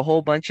like there's a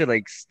whole bunch of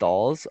like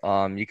stalls.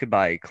 You could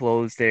buy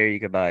clothes there, you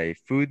could buy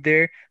food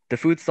there. The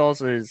food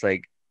stalls is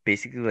like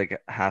basically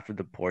like half of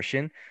the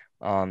portion.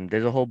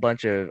 There's a whole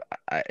bunch of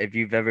if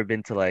you've ever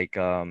been to like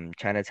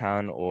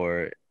Chinatown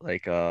or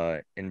like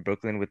in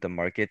Brooklyn with the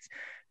markets,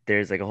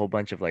 there's like a whole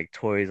bunch of like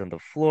toys on the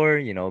floor,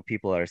 you know,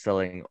 people are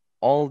selling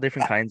all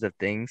different kinds of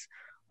things.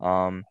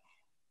 Um,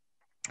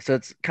 so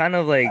it's kind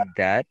of like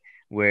that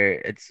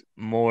where there's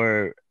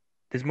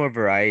more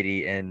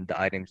variety in the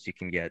items you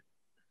can get.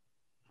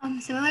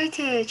 Similar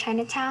to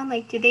Chinatown,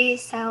 like do they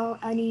sell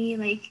any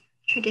like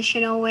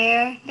traditional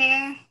wear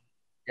there?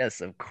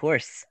 Yes, of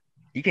course.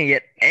 You can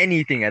get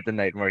anything at the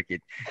night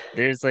market.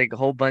 There's like a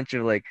whole bunch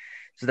of like,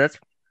 so that's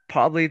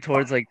probably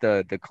towards like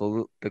the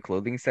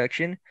clothing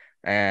section,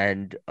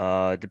 and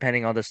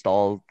depending on the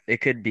stall, it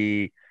could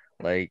be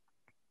like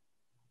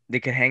they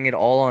could hang it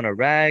all on a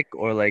rack,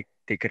 or like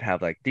they could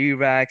have like 3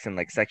 racks and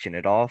like section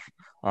it off.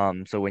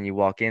 So when you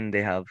walk in,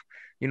 they have,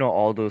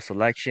 all those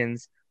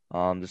selections.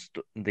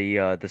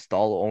 The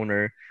stall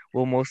owner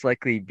will most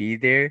likely be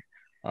there.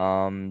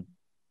 Um,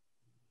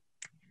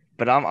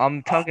 but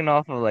I'm talking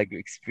off of like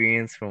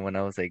experience from when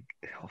I was like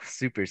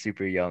super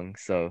super young.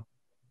 So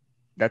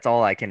that's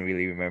all I can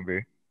really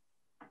remember.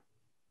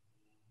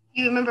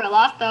 You remember a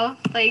lot though.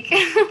 Like,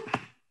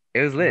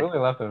 It was You lit. really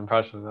left an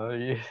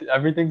impression.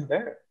 Everything's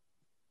there.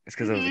 It's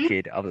because I was a Mhm.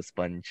 kid. I was a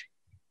sponge.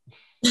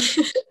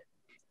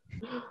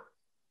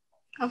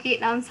 Oh,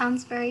 Vietnam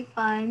sounds very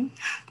fun.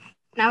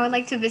 And I would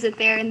like to visit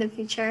there in the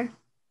future.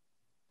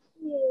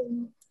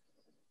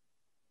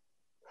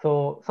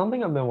 So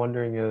something I've been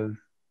wondering is,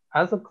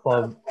 as a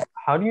club,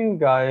 how do you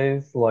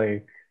guys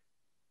like,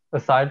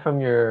 aside from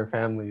your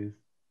families,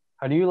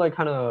 how do you like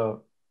kind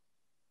of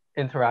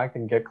interact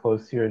and get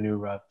close to your new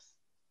reps?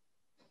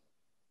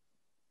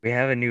 We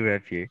have a new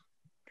rep here.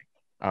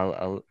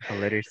 I'll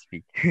let her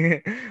speak.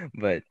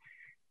 But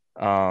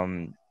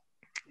um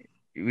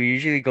we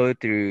usually go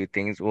through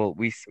things. Well,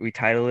 we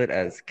title it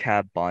as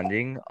cab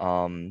bonding.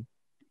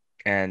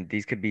 And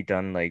these could be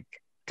done like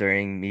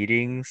during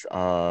meetings,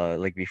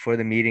 like before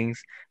the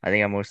meetings. I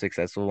think our most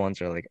successful ones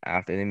are like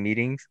after the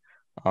meetings,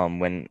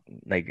 when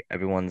like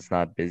everyone's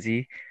not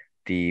busy.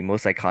 The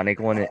most iconic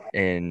one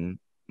in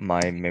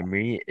my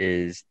memory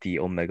is the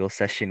Omegle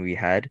session we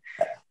had.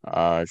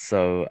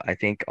 So I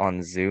think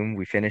on Zoom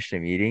we finished the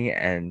meeting,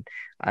 and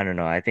I don't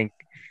know, I think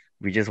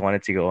we just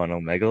wanted to go on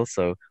Omegle,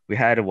 so we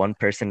had one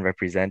person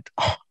represent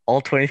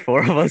all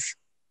 24 of us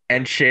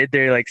and shared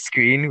their like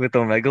screen with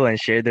Omegle and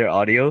shared their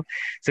audio.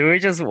 So we were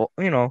just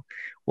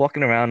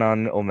walking around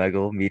on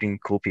Omegle meeting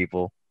cool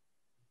people.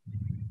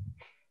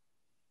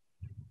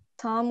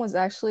 Tom was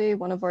actually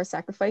one of our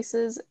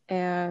sacrifices,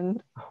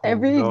 and Oh,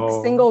 every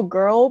no. single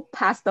girl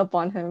passed up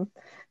on him.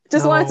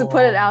 Just wanted to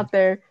put it out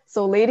there.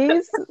 So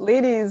ladies,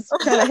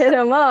 trying to hit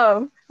him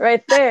up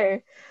right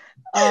there.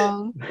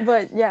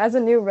 But yeah, as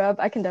a new rep,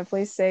 I can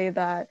definitely say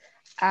that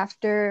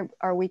after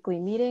our weekly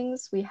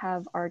meetings, we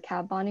have our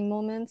cab bonding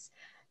moments.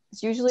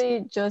 It's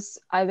usually just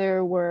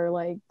either we're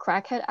like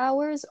crackhead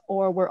hours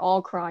or we're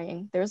all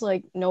crying. There's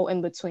like no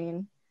in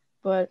between.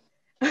 But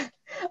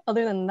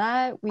other than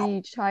that,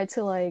 we try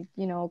to like,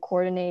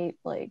 coordinate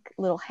like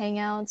little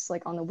hangouts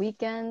like on the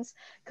weekends,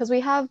 because we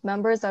have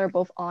members that are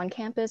both on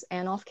campus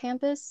and off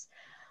campus.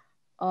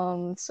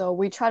 So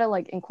we try to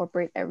like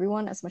incorporate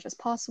everyone as much as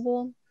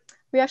possible.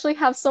 We actually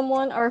have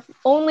someone, our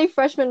only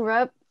freshman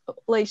rep,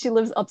 like she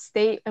lives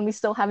upstate and we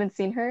still haven't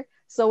seen her.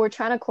 So we're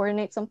trying to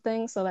coordinate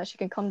something so that she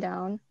can come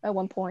down at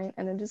one point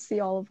and then just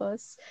see all of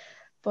us.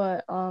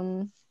 But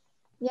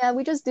yeah,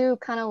 we just do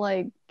kind of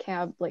like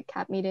cab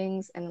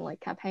meetings and like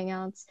cab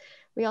hangouts.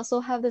 We also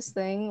have this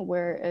thing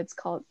where it's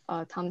called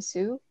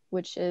Tamsu,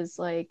 which is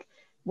like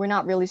we're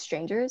not really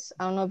strangers.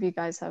 I don't know if you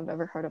guys have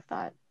ever heard of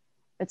that.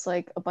 It's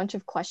like a bunch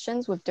of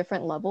questions with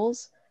different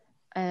levels,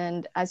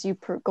 and as you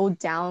go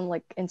down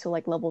like into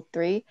like level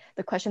 3,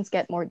 the questions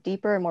get more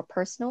deeper and more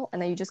personal,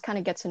 and then you just kind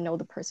of get to know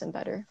the person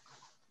better.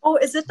 Oh,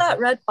 is it that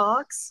red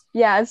box?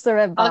 Yeah, it's the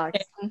red box.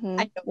 Okay.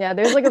 Mm-hmm. Yeah,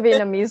 there's like a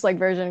Vietnamese like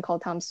version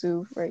called Tam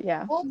Su, right?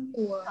 Yeah. Oh,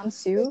 Tam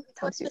Su.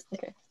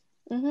 Okay.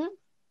 Mm-hmm.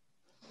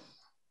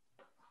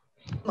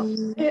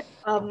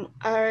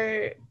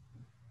 Our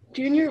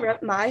junior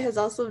rep Mai has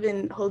also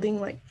been holding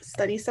like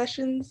study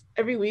sessions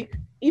every week,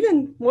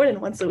 even more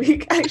than once a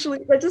week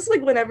actually, but just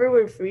like whenever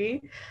we're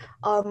free.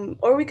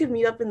 Or we could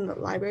meet up in the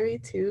library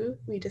too.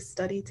 We just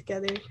study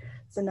together.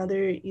 It's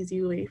another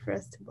easy way for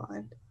us to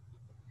bond.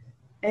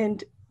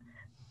 And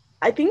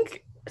I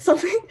think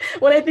something,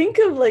 when I think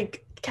of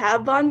like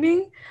cab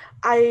bonding,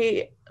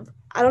 I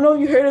don't know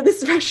if you heard of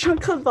this restaurant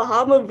called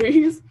Bahama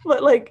Breeze,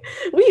 but like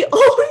we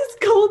always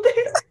go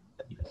there.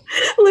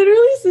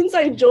 Literally since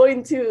I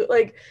joined too.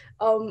 Like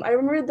I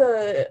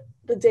remember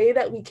the day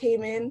that we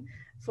came in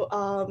for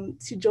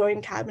to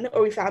join cabinet,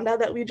 or we found out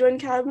that we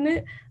joined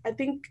cabinet. I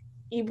think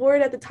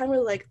E-board at the time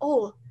were like,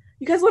 oh,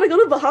 you guys want to go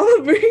to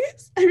Bahama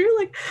Breeze? And we were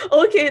like,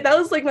 okay, that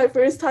was like my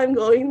first time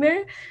going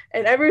there.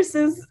 And ever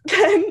since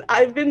then,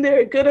 I've been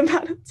there a good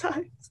amount of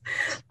times.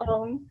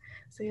 So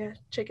yeah,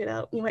 check it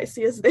out. You might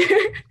see us there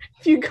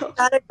if you go.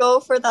 Gotta go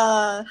for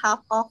the half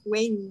off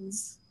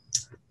wings.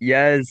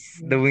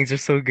 Yes, the wings are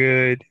so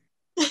good.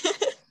 Do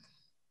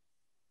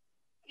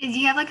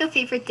you have like a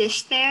favorite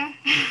dish there?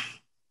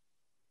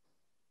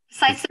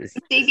 Besides It's-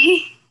 the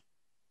baby?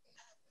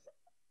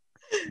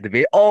 the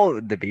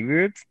baby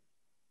ribs.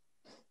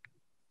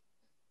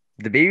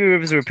 The baby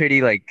ribs were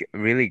pretty like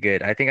really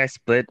good. I think I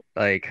split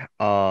like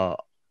a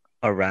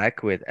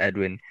rack with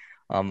Edwin,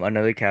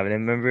 another cabinet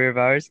member of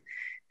ours,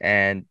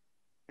 and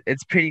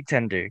it's pretty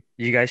tender.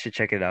 You guys should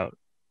check it out.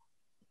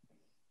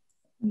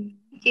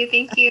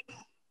 Thank you.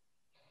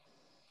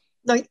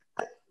 No,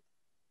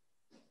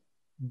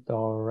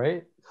 All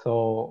right,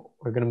 so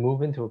we're gonna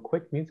move into a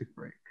quick music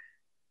break.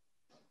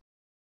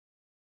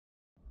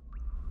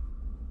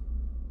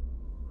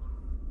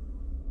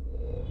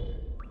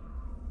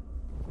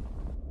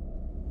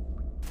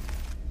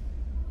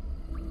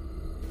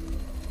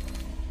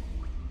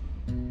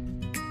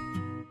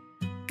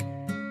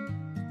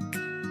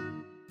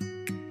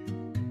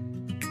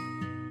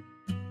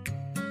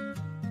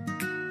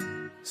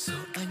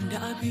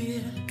 đã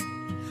biết,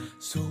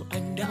 dù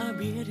anh đã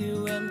biết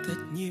yêu em thật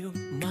nhiều,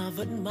 mà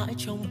vẫn mãi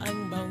trong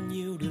anh bao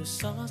nhiêu điều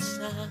xót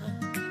xa.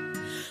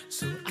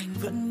 Dù anh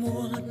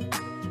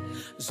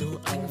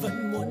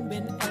vẫn muốn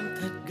bên em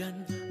thật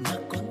gần, mà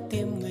con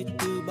tim người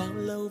từ bao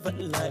lâu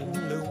vẫn lạnh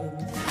lùng.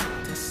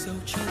 Thật sâu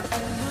trong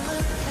ánh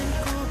mắt em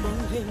có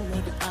bóng hình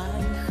một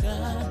ai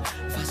khác,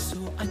 và dù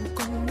anh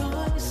cũng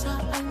nói ra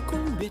anh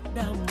cũng biết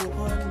đã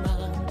muộn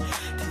màng,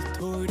 thì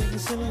thôi đành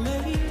dần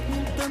lấy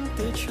những tâm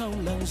tư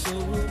trong lòng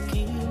giấu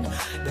kín,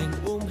 đành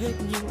ôm hết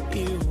những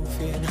yêu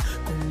phiền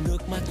cùng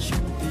nước mắt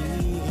trong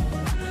tim.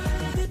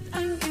 Biết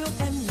anh yêu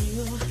em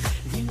nhiều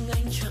nhưng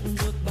anh chẳng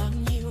được bao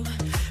nhiêu,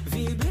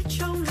 vì biết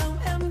trong lòng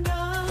em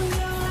đang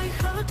yêu ai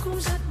khác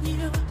cũng rất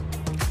nhiều.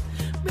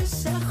 Biết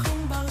sẽ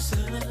không bao giờ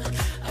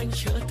anh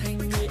trở thành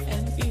người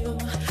em yêu,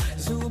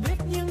 dù biết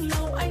những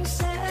lâu anh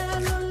sẽ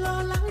luôn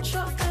lo lắng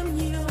cho em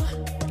nhiều.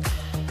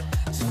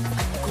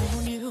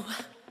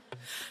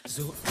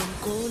 Dù anh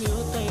cố níu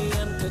tay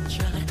em thật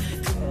chặt,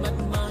 thì mãi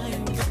mãi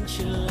anh vẫn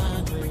chỉ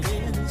là người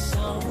đến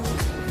sau.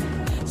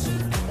 Dù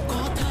em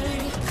có thấy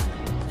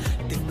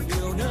tình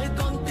yêu nơi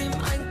con tim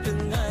anh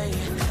từng ngày,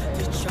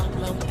 thì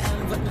trong lòng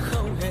em vẫn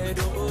không hề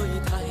đổi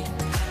thay.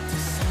 Thì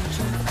sao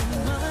trong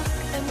ánh mắt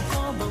em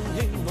có bóng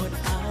hình một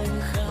ai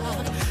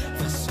khác,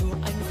 và dù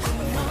anh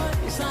không nói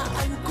ra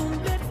anh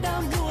cũng biết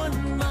đã muộn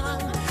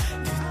màng,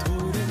 thì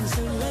thôi đành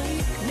dần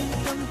lấy những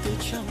tâm tư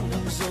trong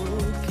lòng giấu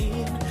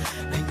kín,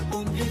 đành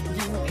ôm hết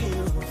những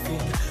yêu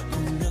phiền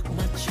cùng nước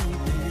mắt trong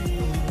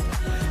tim.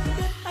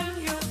 Biết anh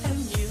yêu em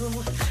nhiều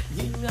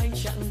nhưng anh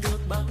chẳng được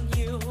bao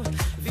nhiêu,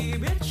 vì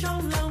biết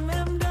trong lòng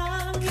em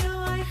đang yêu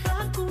ai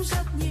khác cũng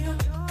rất nhiều.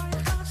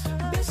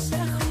 Biết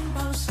sẽ không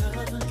bao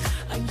giờ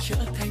anh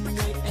trở thành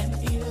người em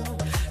yêu,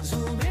 dù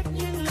biết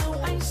những lâu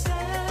anh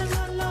sẽ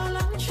luôn lo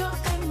lắng cho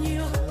em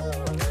nhiều.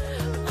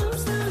 I'm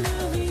still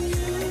loving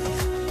you.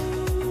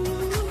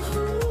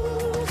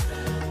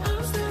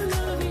 I'm still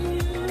loving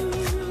you.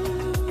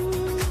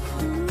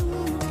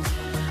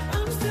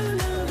 I'm still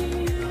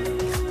loving you.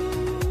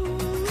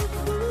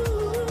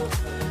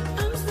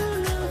 I'm still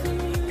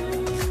loving you.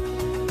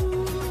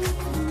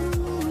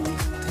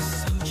 Từ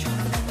sâu trong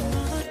ánh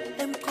mắt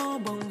em có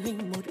bóng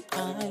hình một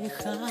ai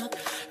khác,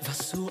 và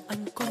dù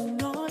anh không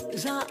nói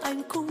ra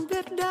anh cũng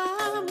biết đã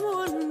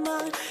muộn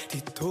màng, thì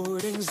thôi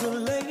đành giờ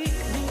lấy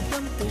những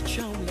tâm tư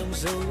trong lòng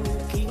giấu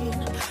kín,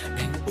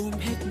 đành ôm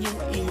hết những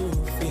yêu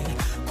phiền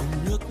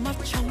cùng nước mắt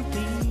trong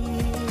tim.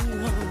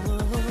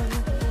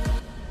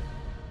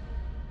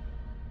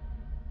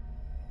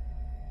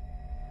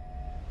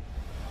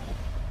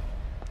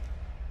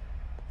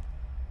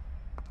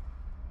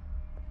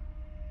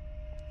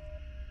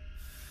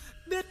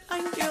 Biết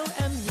anh yêu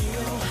em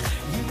nhiều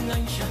nhưng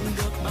anh chẳng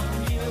được bao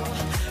nhiêu,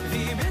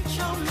 vì biết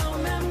trong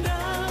lòng em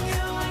đang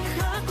yêu anh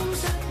khác cũng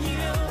rất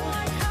nhiều.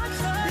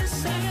 Biết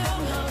sẽ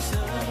không bao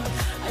giờ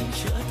anh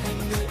trở thành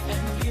người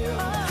em yêu,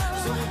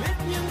 dù biết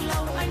những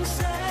lòng anh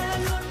sẽ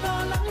luôn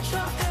lo lắng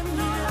cho em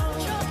nhiều.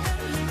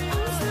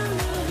 I'm still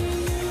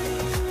loving you.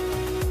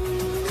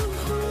 I'm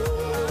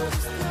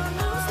still loving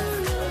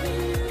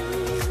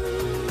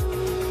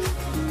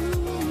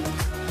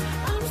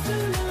you. I'm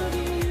still loving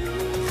you.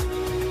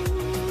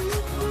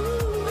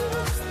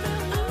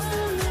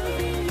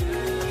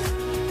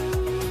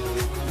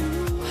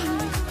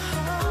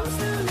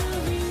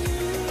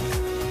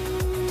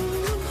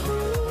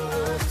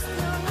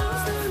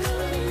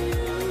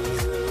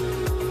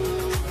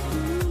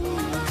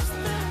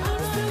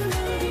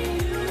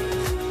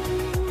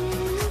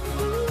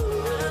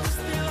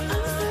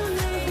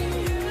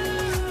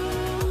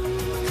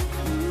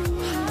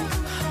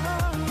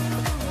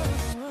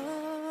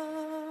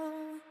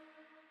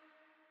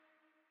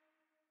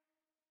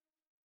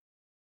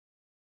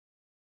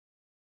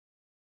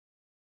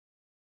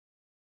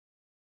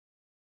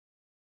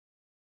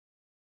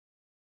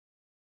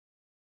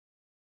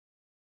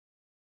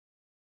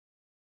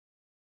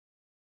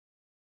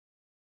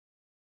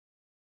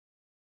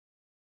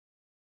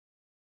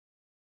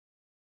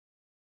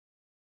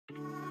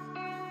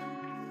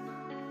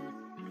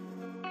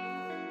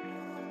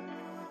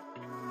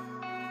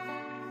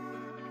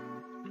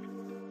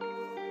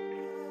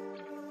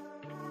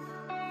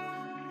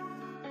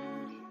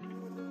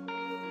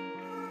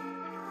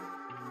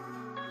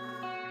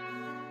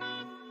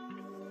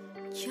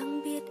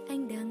 Chẳng biết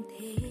anh đang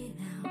thế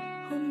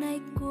nào, hôm nay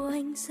của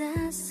anh ra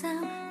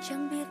sao,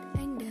 chẳng biết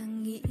anh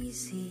đang nghĩ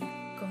gì,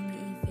 có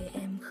nghĩ về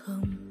em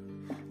không?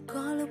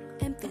 Có lúc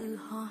em tự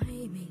hỏi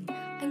mình,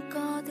 anh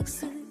có thực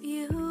sự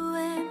yêu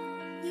em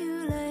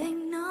như lời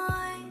anh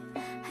nói,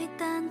 hay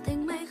tan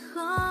thành mây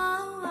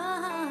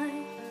khói?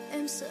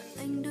 Em sợ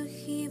anh đôi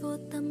khi vô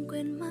tâm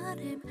quên mất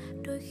em,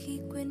 đôi khi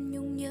quên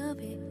nhung nhớ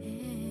về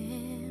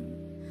em.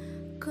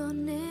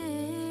 Còn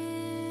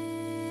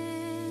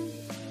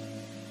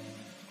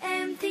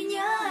em thì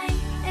nhớ anh,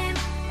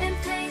 em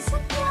thấy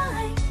rất nhớ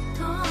anh.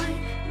 Thôi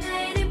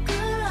ngày đêm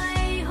cứ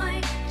loay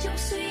hoay trong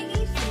suy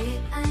nghĩ về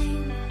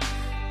anh.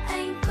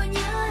 Anh có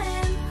nhớ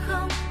em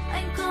không?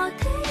 Anh có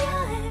thể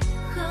nhớ em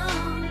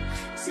không?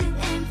 Riêng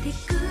em thì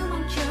cứ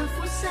mong chờ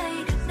phút giây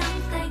được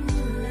nắm tay.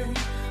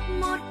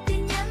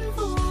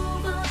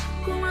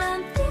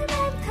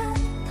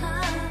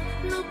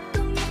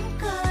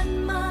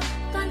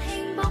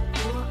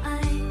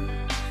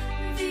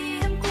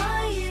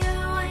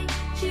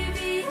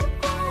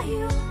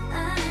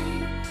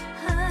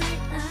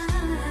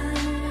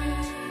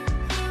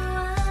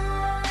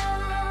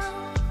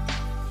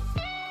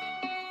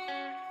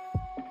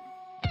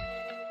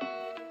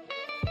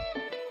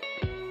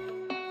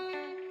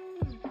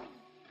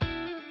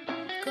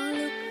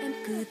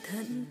 cứ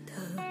thẫn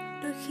thờ,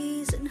 đôi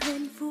khi giận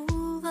hơn vu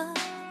vơ,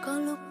 có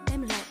lúc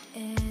em lại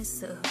e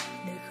sợ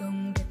đời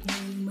không đẹp như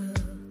mơ,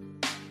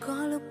 có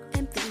lúc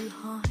em tự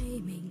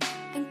hỏi mình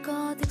anh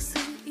có thực sự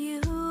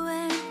yêu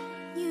em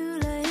như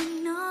lời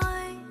anh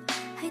nói,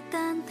 hay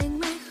tan thành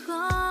mây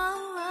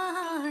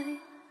khói.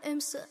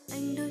 Em sợ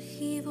anh đôi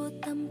khi vô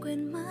tâm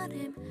quên mất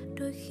em,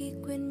 đôi khi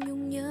quên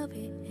nhung nhớ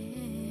về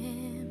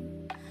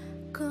em.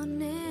 Còn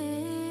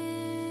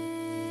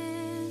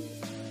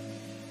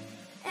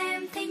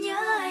em thấy nhớ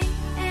anh,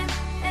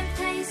 em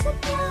thấy rất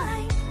nhớ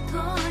anh.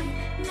 Thôi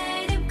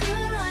ngày đêm cứ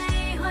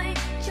loay hoay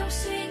trong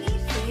suy nghĩ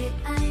về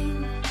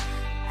anh.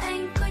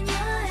 Anh có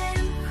nhớ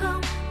em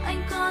không?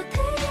 Anh có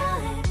thấy nhớ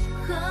em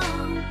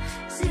không?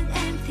 Riêng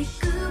em thì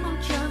cứ mong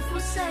chờ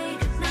phút giây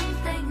được nắm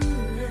tay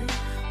người.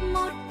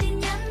 Một tin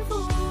nhắn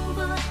vu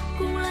vơ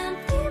cùng làm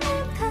tim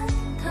em thẫn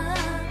thờ,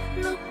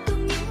 lục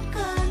tung những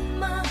cơn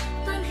mơ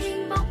toàn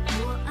hình bóng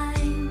của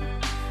anh.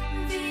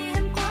 Vì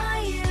em quá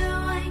yêu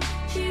anh,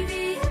 chỉ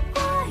vì em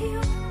quá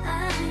yêu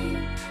anh.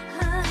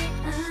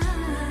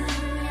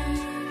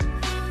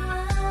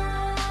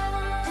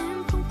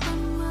 Em không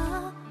còn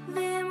mơ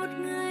về một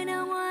người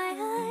nào ngoài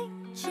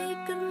anh, chỉ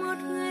cần một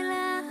người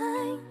là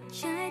anh.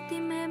 Trái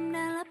tim em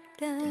đã lấp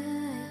đầy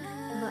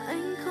và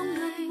anh không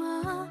được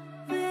mơ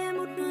về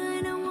một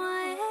người nào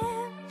ngoài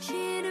em,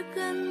 chỉ được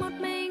gần một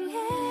mình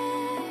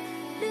em.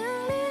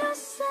 Đừng đi đâu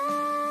xa.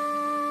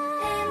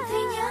 Em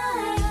thấy nhớ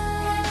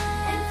anh,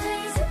 em thấy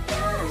rất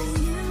nhớ anh.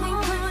 Mình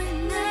thôi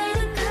ngày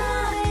đêm cứ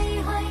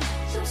loay hoay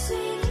trong suy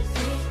nghĩ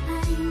về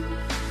anh.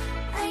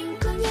 Anh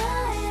có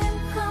nhớ em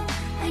không?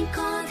 Anh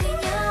có thấy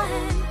nhớ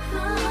em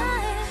không?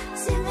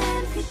 Riêng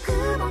em thì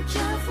cứ mong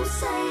chờ phút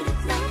giây được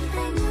nắm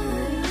tay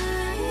người.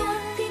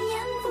 Một tin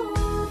nhắn vu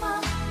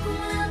vơ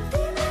cùng làm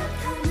tim em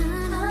thẫn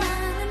thờ,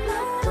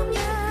 lấp không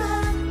những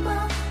cơn mơ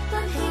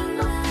toàn hình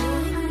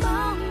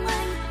bóng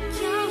anh.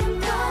 Vì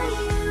em quá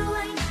yêu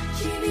anh,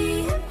 chỉ vì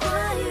em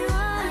quá yêu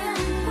anh,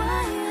 quá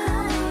yêu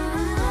anh.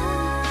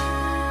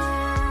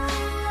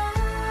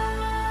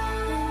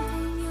 Em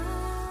thấy nhớ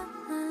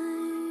anh.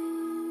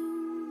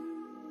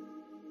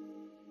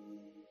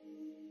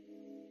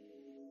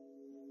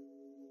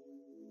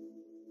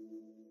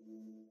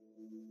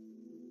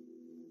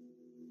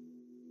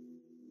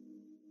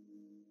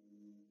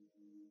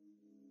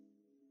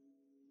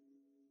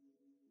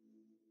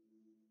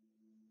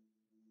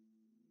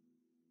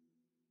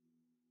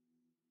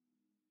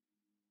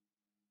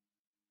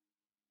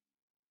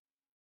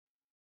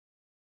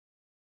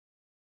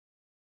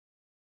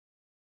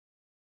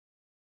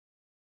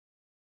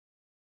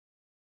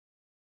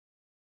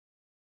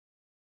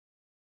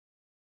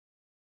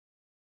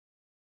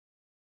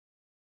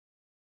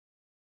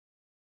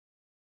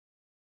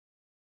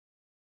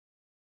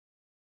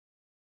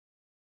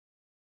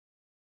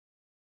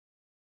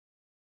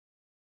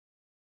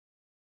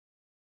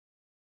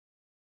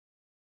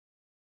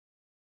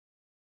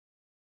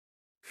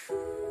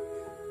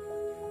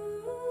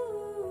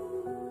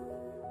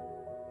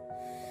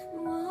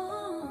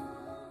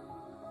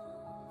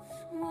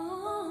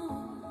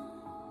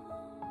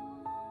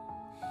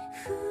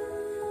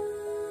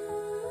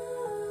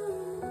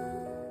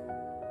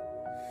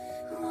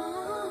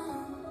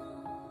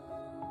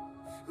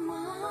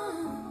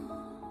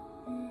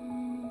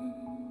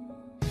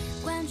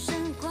 Quan注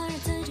生活，让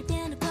自己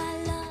变得快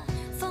乐，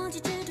放弃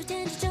执着，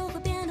坚持就会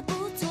变得不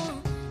错。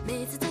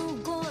每次走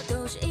过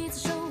都是一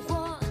次收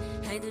获，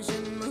还等什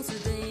么？做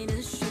对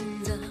的选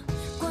择。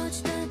过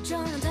去的就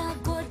让它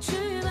过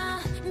去吧，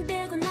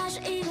别管那是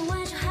一个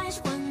玩笑还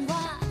是谎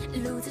话。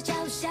路在脚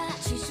下，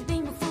其实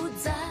并不复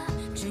杂，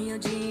只要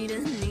记得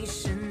你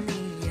是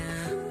你呀。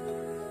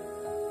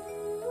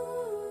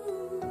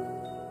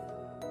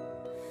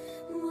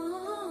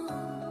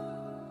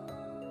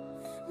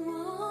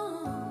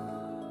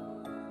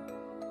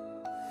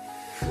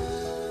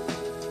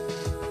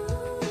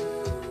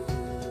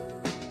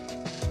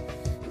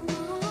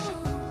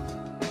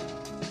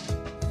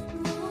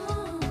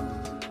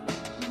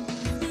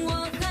我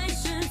还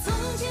是从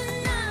前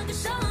那个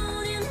少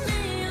年，没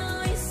有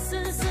一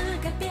丝丝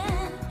改变。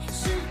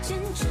时间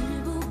只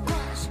不过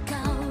是考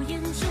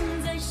验，种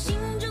在心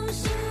中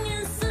信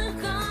念丝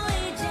毫未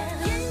减。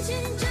眼前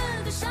这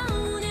个少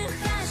年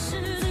还是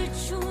最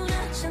初的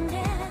强烈，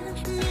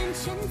面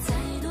前再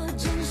多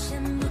艰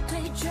险不退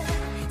却。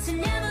So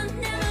never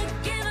never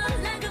give up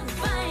like a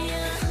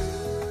fire。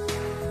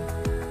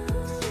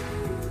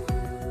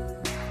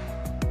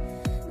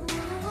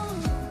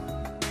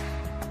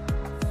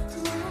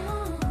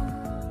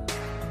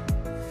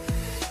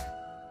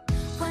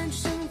换着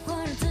生活，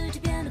让自己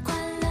变得快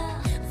乐，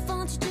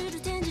放弃执着，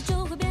天气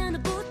就会变得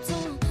不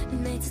同。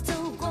每次走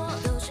过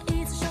都是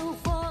一次收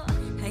获，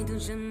还等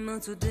什么？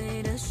做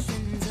对的选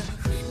择。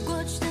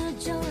过去的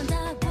就让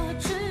它过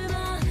去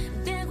吧，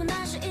别管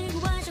那是一个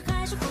玩笑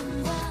还是谎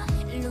话。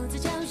路在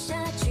脚下，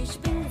其实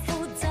并不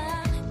复杂，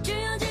只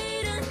要记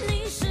得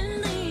你是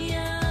你呀。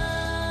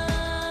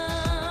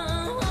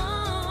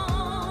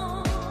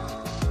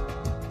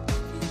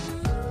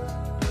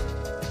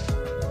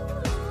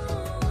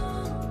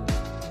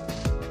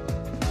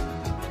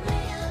每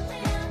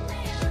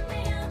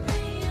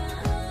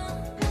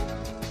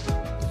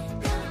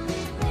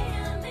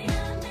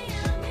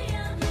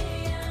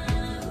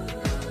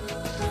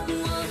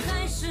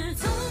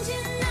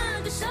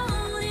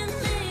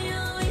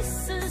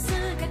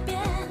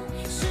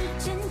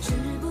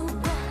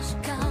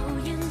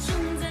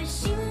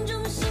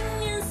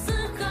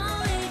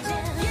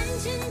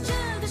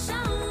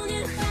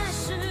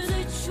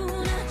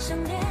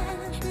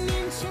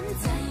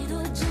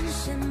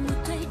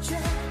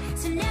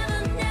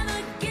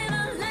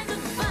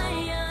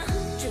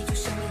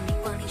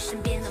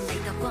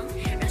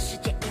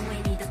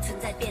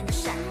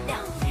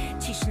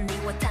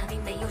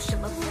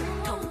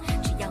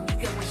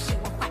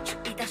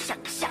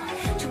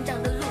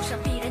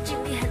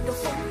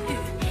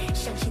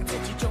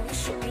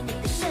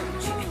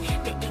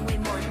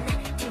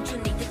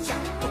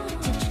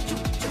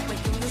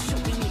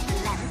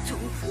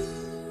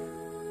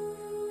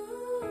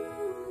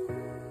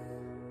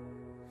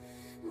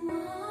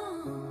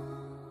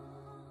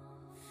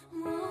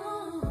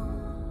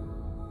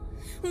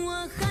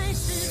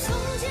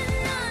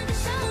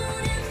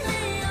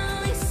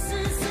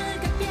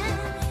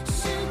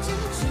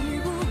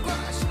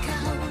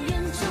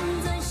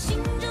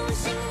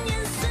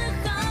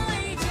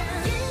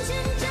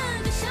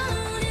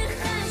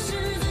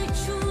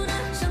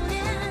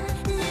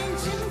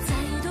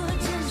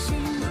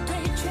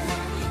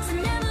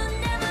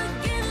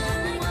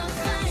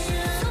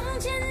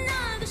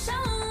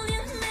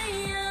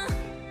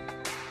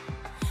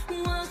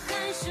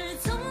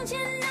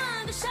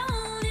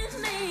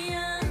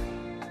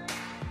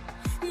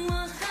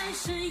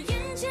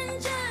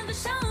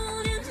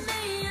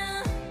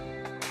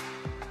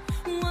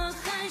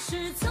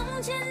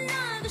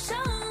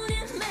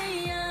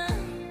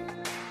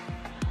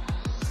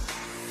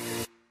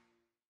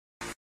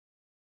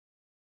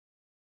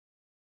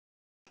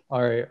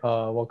All right,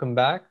 welcome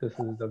back. This is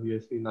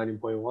WSB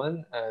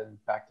 90.1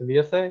 and back to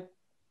VSA.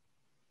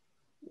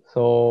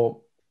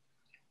 So,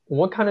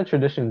 what kind of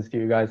traditions do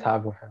you guys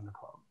have within the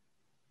club?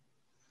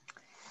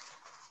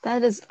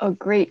 That is a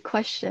great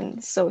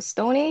question. So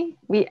Stony,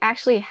 we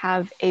actually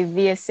have a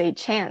VSA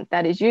chant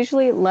that is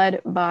usually led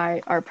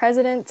by our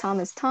president,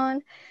 Thomas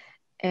Tan,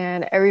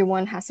 and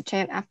everyone has to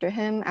chant after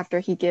him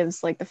after he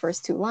gives like the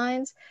first two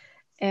lines.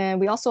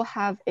 And we also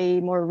have a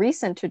more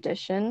recent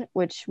tradition,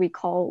 which we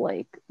call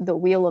like the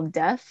Wheel of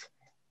Death.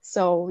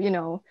 So, you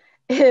know,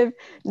 if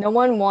no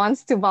one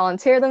wants to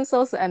volunteer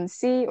themselves to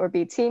MC or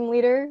be team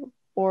leader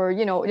or,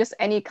 you know, just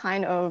any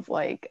kind of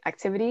like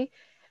activity,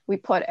 we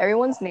put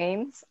everyone's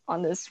names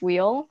on this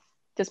wheel,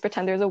 just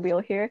pretend there's a wheel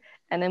here,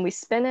 and then we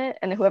spin it,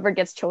 and whoever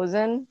gets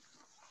chosen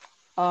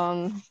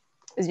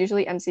is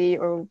usually MC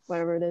or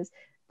whatever it is.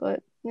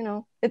 But, you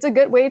know, it's a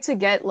good way to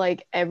get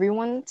like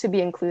everyone to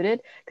be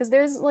included, because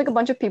there's like a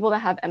bunch of people that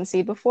have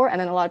MC before and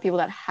then a lot of people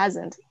that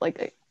hasn't,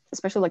 like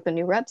especially like the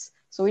new reps.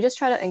 So we just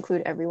try to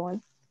include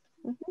everyone.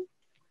 Mm-hmm.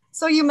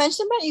 So you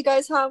mentioned that you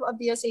guys have a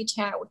BSA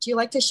chant. Would you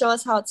like to show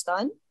us how it's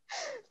done?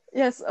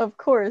 Yes, of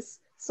course.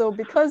 So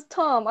because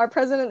Tom, our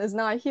president, is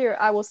not here,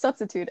 I will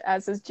substitute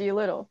as his G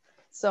Little.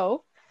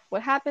 So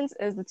what happens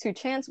is the two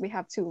chants, we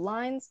have two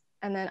lines,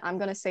 and then I'm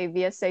going to say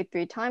VSA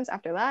 3 times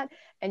after that.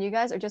 And you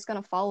guys are just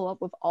going to follow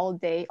up with all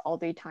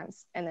 3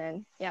 times. And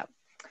then, yeah.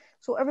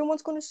 So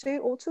everyone's going to say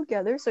it all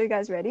together. So you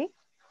guys ready?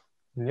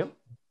 Yep.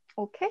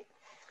 Okay.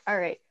 All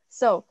right.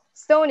 So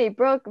Stony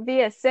Brook,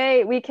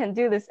 VSA, we can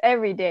do this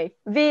every day.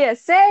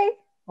 VSA.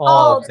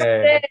 All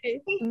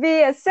day.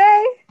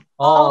 VSA.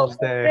 All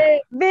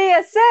day.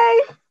 VSA.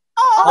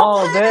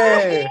 All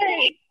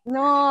day.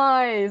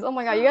 Nice. Oh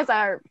my God, you guys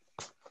are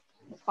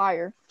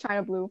fire.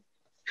 ChinaBlue.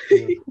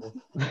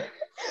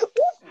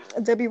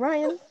 Debbie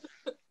Ryan.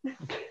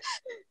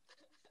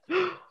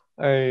 All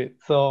right,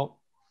 so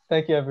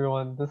thank you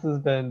everyone. This has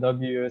been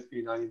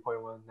WSB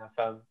 90.1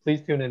 FM.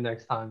 Please tune in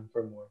next time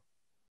for more.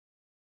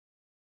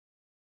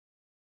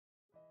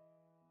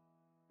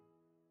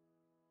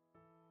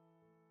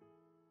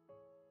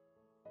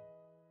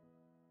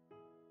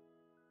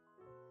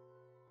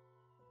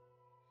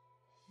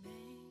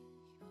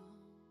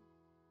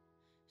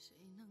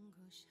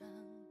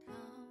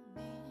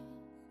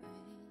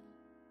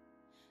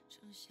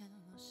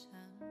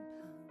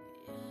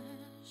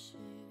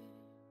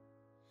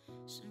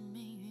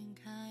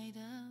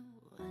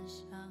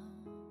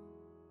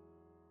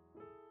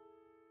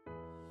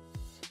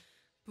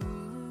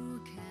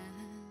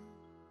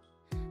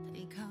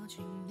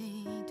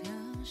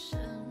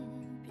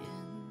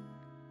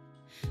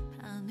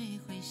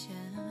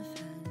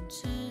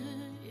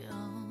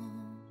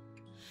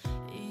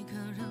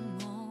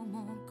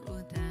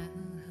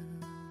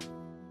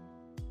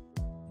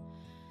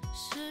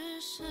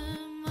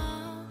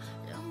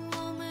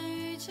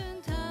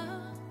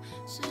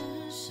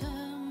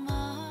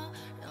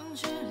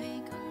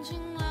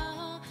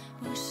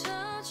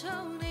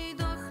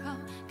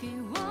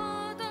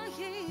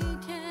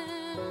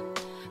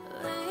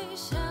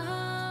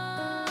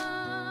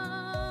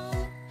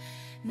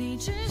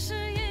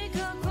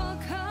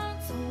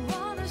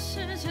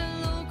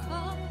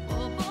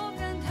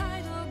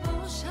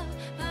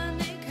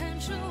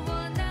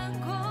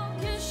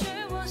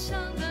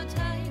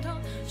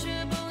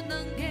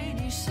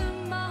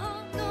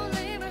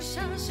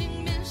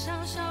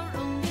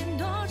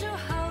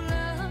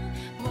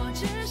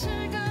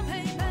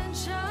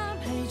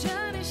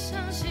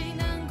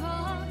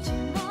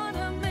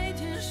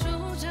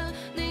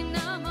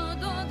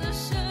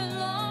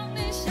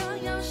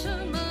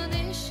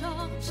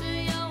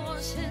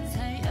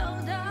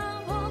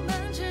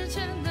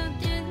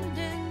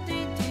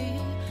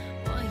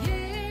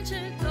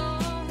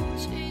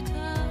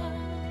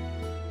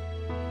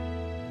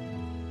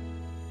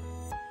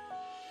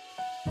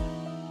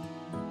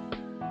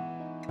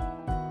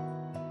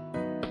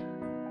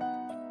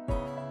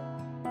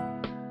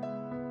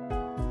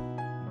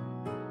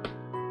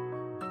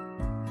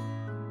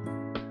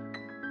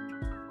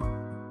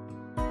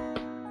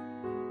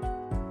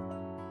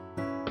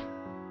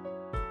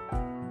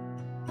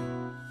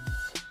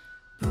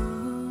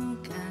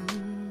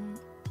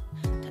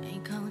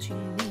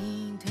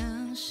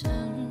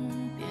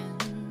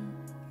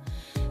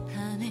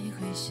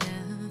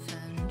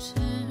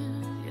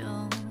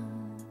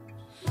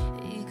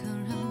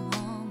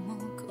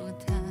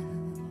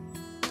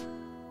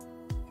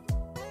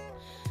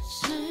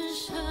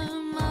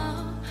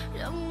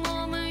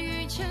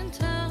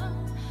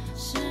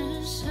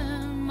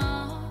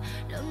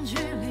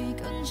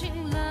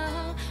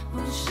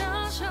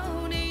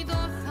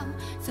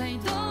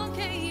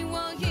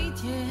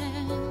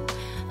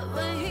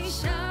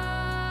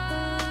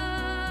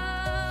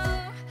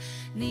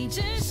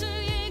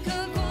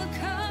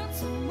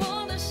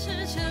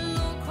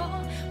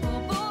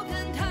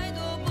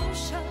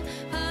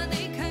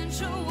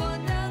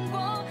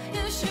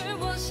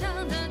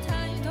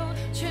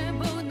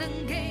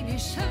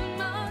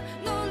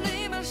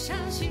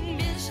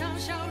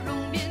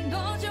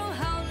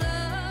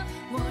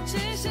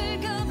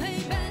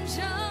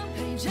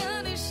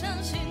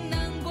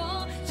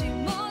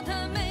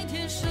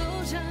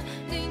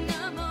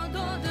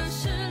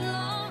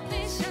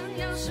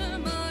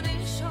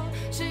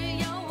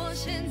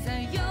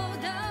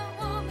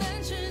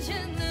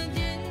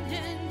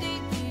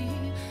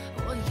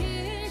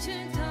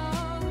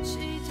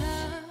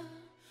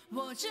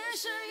 我只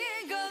是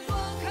一个过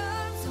客，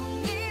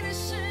从你的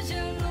世界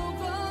路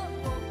过，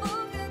我不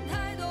敢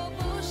太多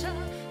不舍，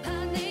怕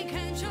你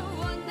看出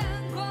我难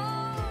过。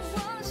我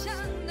想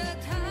的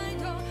太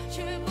多，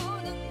却不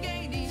能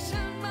给你什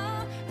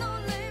么，弄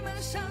累吗？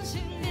伤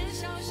心变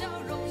笑，笑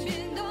容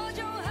变多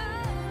就好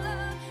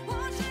了。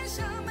我只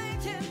想每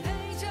天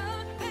陪着，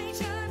陪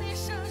着你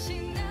伤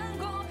心难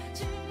过，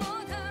寂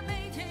寞它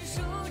每天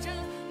数着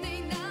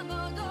你那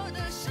么多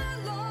的失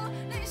落。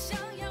你想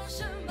要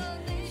什么？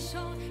你说，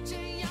只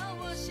要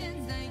我现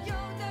在有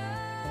的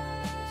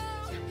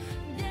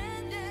点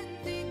点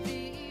滴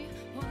滴，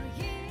我一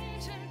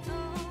直都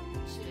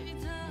记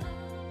得。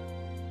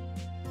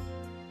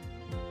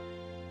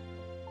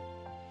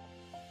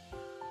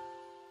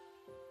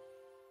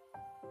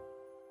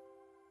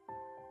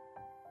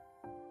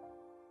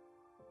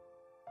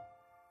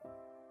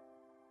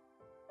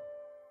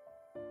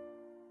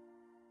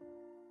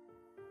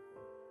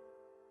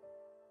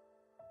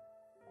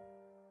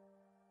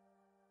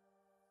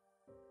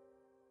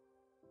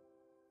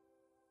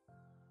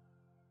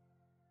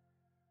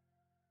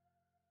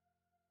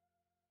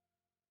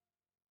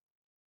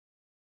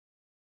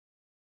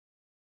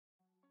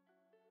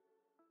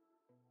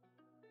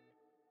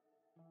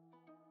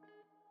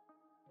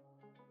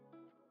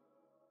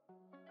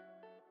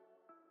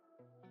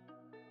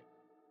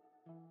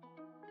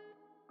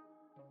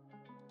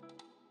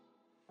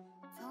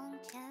从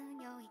前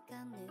有一个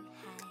女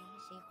孩，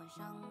喜欢上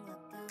了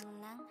个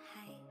男孩。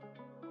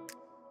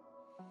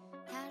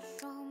她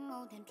说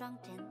某天撞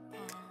见他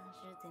是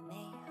最美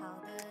好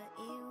的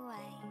意外。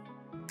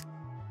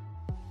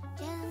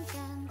渐渐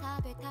他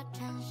对她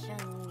产生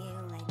依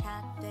赖，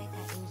他对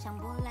她影响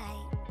不来。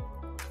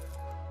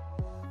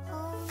后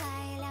来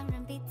两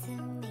人彼此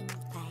明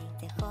白，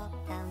最后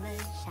他们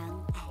相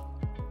爱。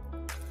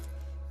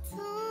突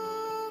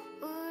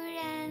然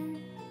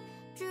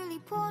距离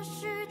迫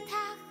使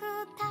他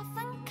和她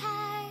分开，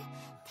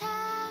他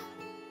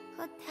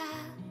和她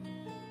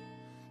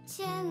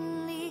千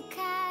里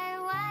开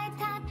外。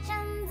他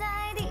站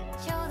在地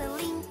球的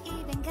另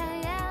一边看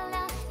月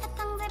亮，他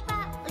躺在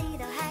巴黎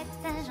的海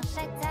滩上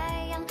晒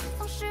太阳。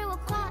同时我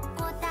跨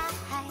过大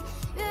海，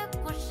越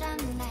过山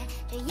脉，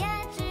这也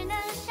只能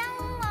相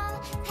望。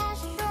他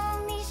说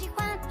你喜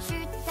欢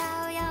去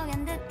到遥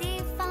远的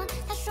地方，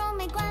他说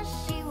没关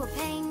系，我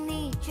陪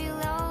你去流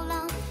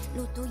浪。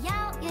路途遥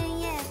远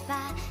也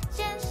罢，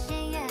艰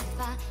险也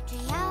罢，只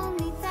要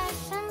你在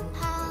身旁。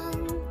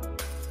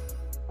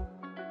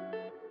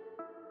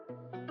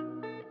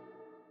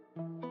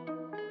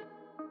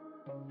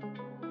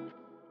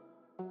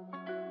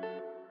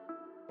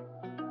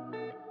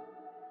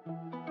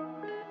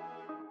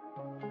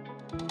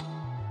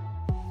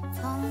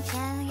从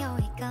前有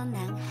一个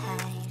男孩，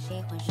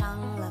喜欢上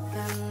了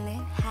个女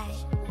孩。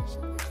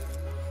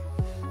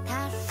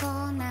他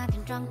说那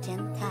天撞见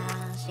她，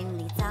心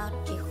里早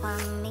计划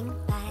明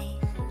白，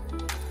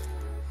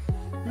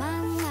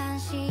慢慢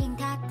吸引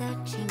她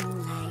的青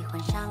睐，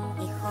幻想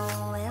以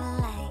后未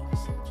来。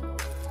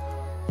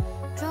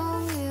终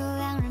于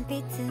两人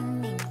彼此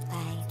明白，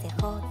最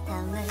后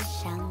他们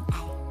相爱。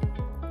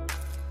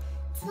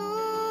突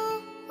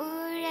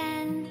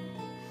然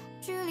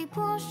距离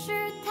迫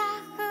使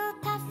他和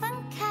她分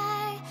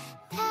开，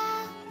他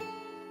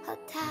和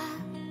她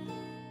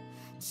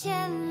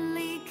千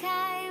里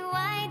开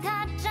外。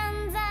他站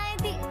在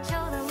地球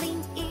的另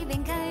一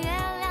边看月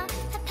亮，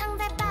他躺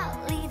在巴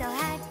黎的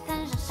海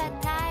滩上晒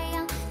太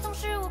阳。同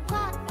时我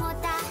跨过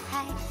大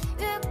海，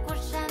越过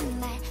山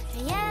脉，却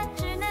也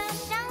只能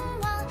相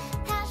望。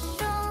他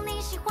说你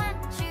喜欢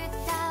去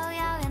到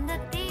遥远的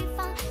地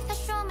方，他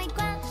说没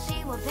关系，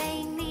我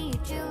陪你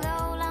去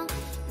流浪。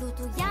路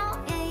途遥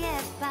远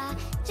也罢，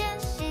艰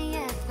险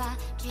也罢，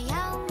只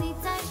要你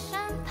在身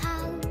旁。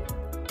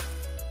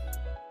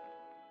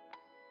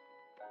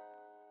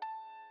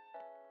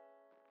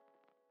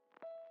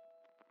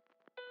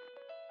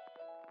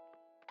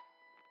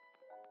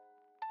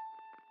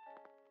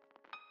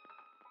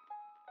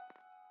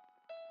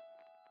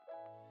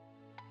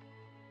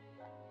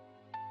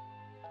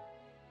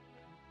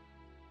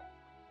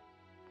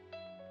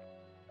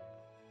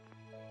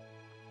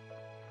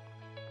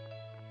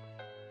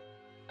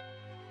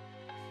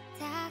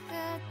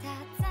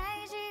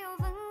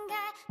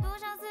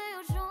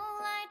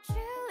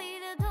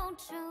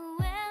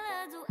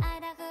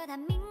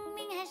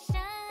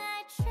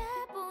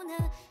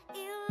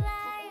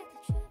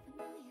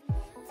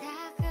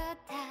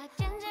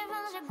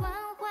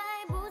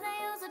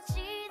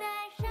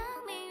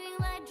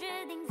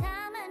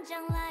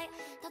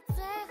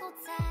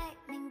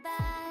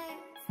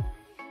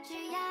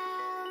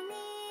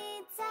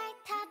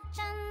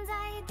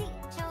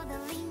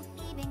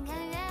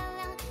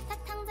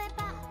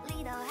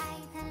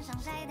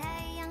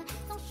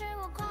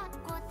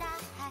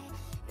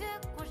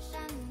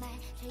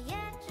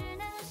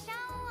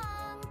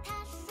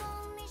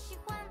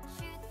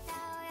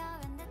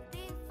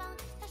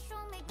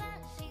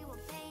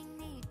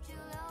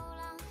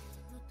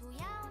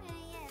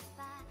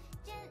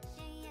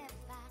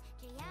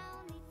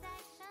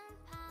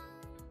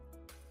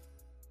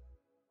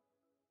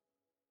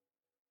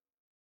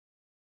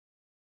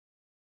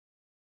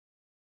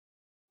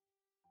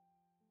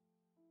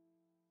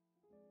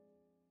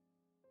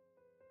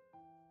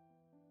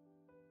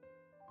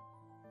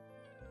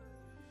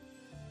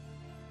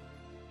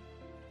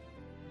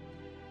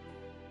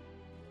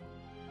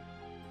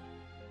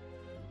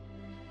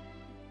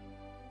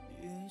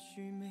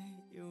许没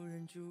有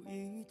人注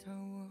意到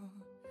我，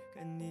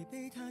看你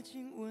被他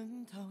亲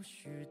吻到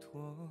虚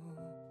脱，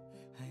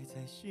还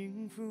在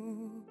幸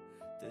福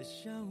的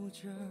笑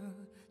着，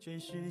全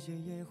世界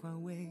野花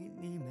为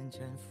你们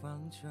绽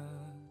放着，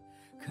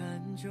看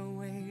周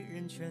围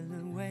人全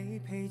沦为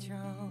配角，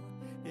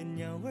连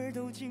鸟儿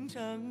都紧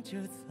张着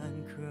残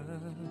壳，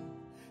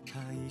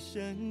他一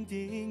生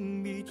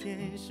定比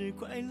天使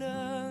快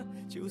乐，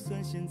就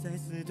算现在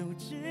死都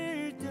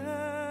值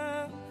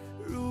得。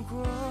如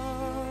果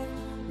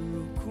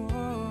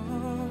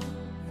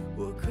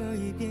我可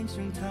以变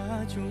成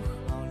他就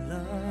好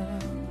了，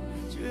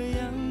这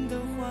样的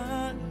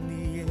话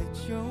你也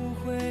就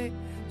会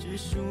只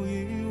属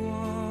于我，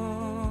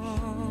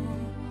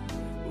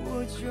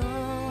我就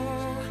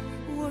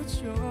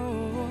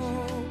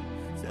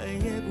再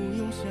也不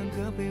用像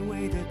个卑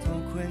微的偷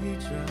窥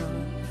者，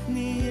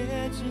你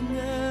也只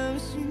能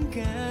心甘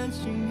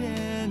情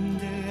愿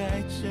地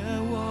爱着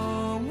我。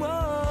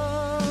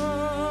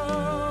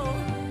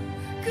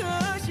可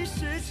惜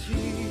事情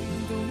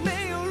都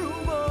没有如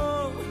梦，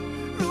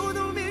如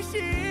同迷信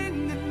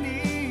的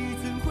你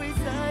怎会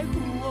在乎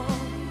我？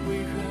为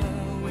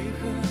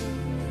何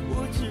我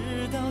知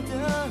道的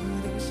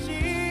东西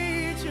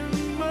这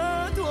么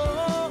多，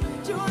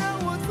就让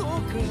我做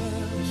个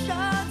傻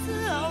子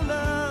好了，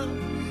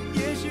也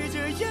许这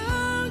样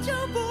就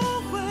不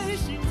会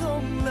心痛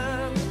了，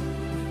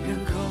然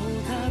后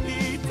他比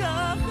他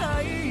还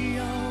要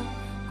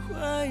快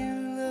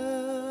乐。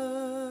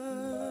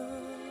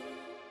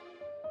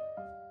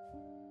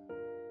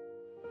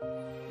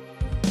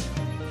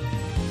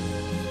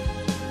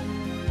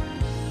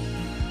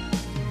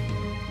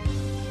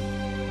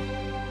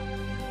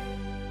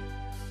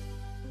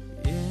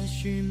也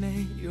许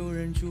没有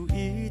人注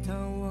意到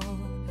我，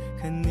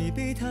看你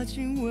被他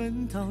亲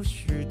吻到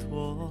虚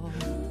脱，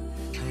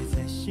还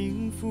在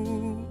幸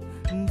福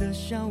的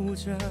笑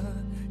着，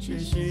全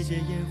世界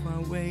野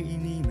花为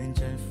你们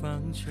绽放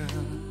着，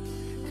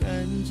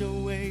看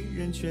周围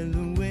人全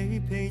沦为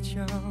配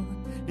角，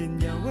连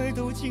鸟儿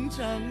都紧张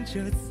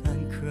着残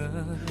壳，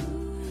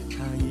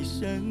他一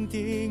生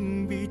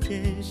定比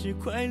天使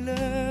快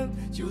乐，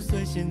就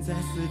算现在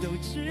死都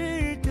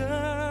值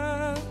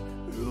得。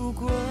如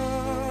果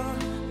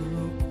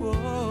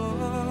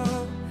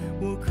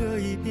我可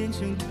以变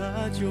成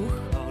他就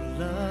好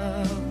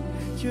了，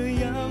这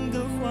样的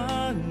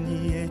话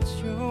你也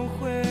就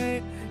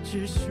会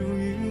只属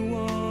于我，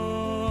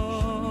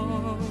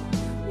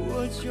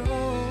我就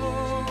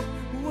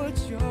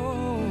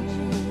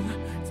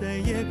再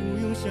也不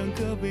用像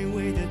个卑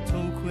微的偷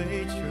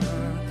窥者，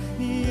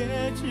你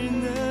也只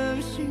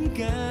能心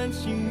甘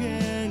情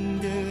愿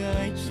地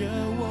爱着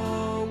我。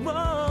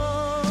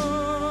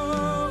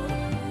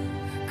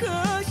可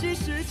惜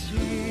事情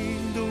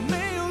都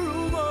没有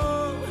如梦，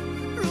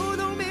如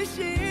同迷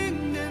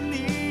信的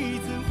你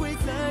怎会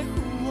在乎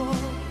我？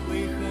为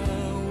何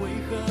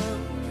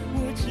我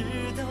知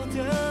道的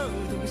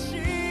东西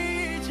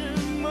这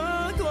么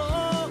多，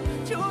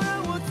就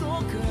让我做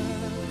个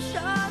傻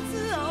子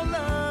好了，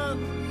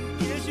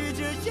也许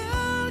这样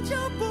就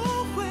不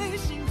会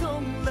心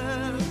痛了，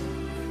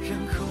然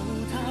后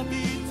他比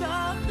他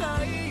还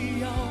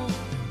要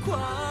快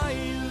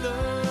乐。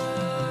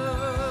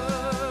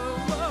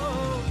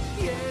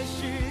也许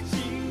今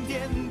天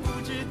不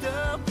值得，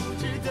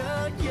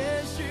也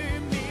许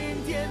明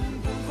天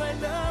不快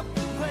乐，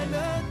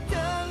当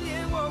年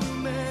我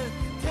们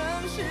当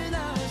时那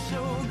首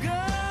歌。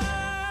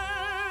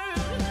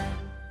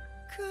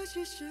可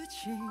惜事情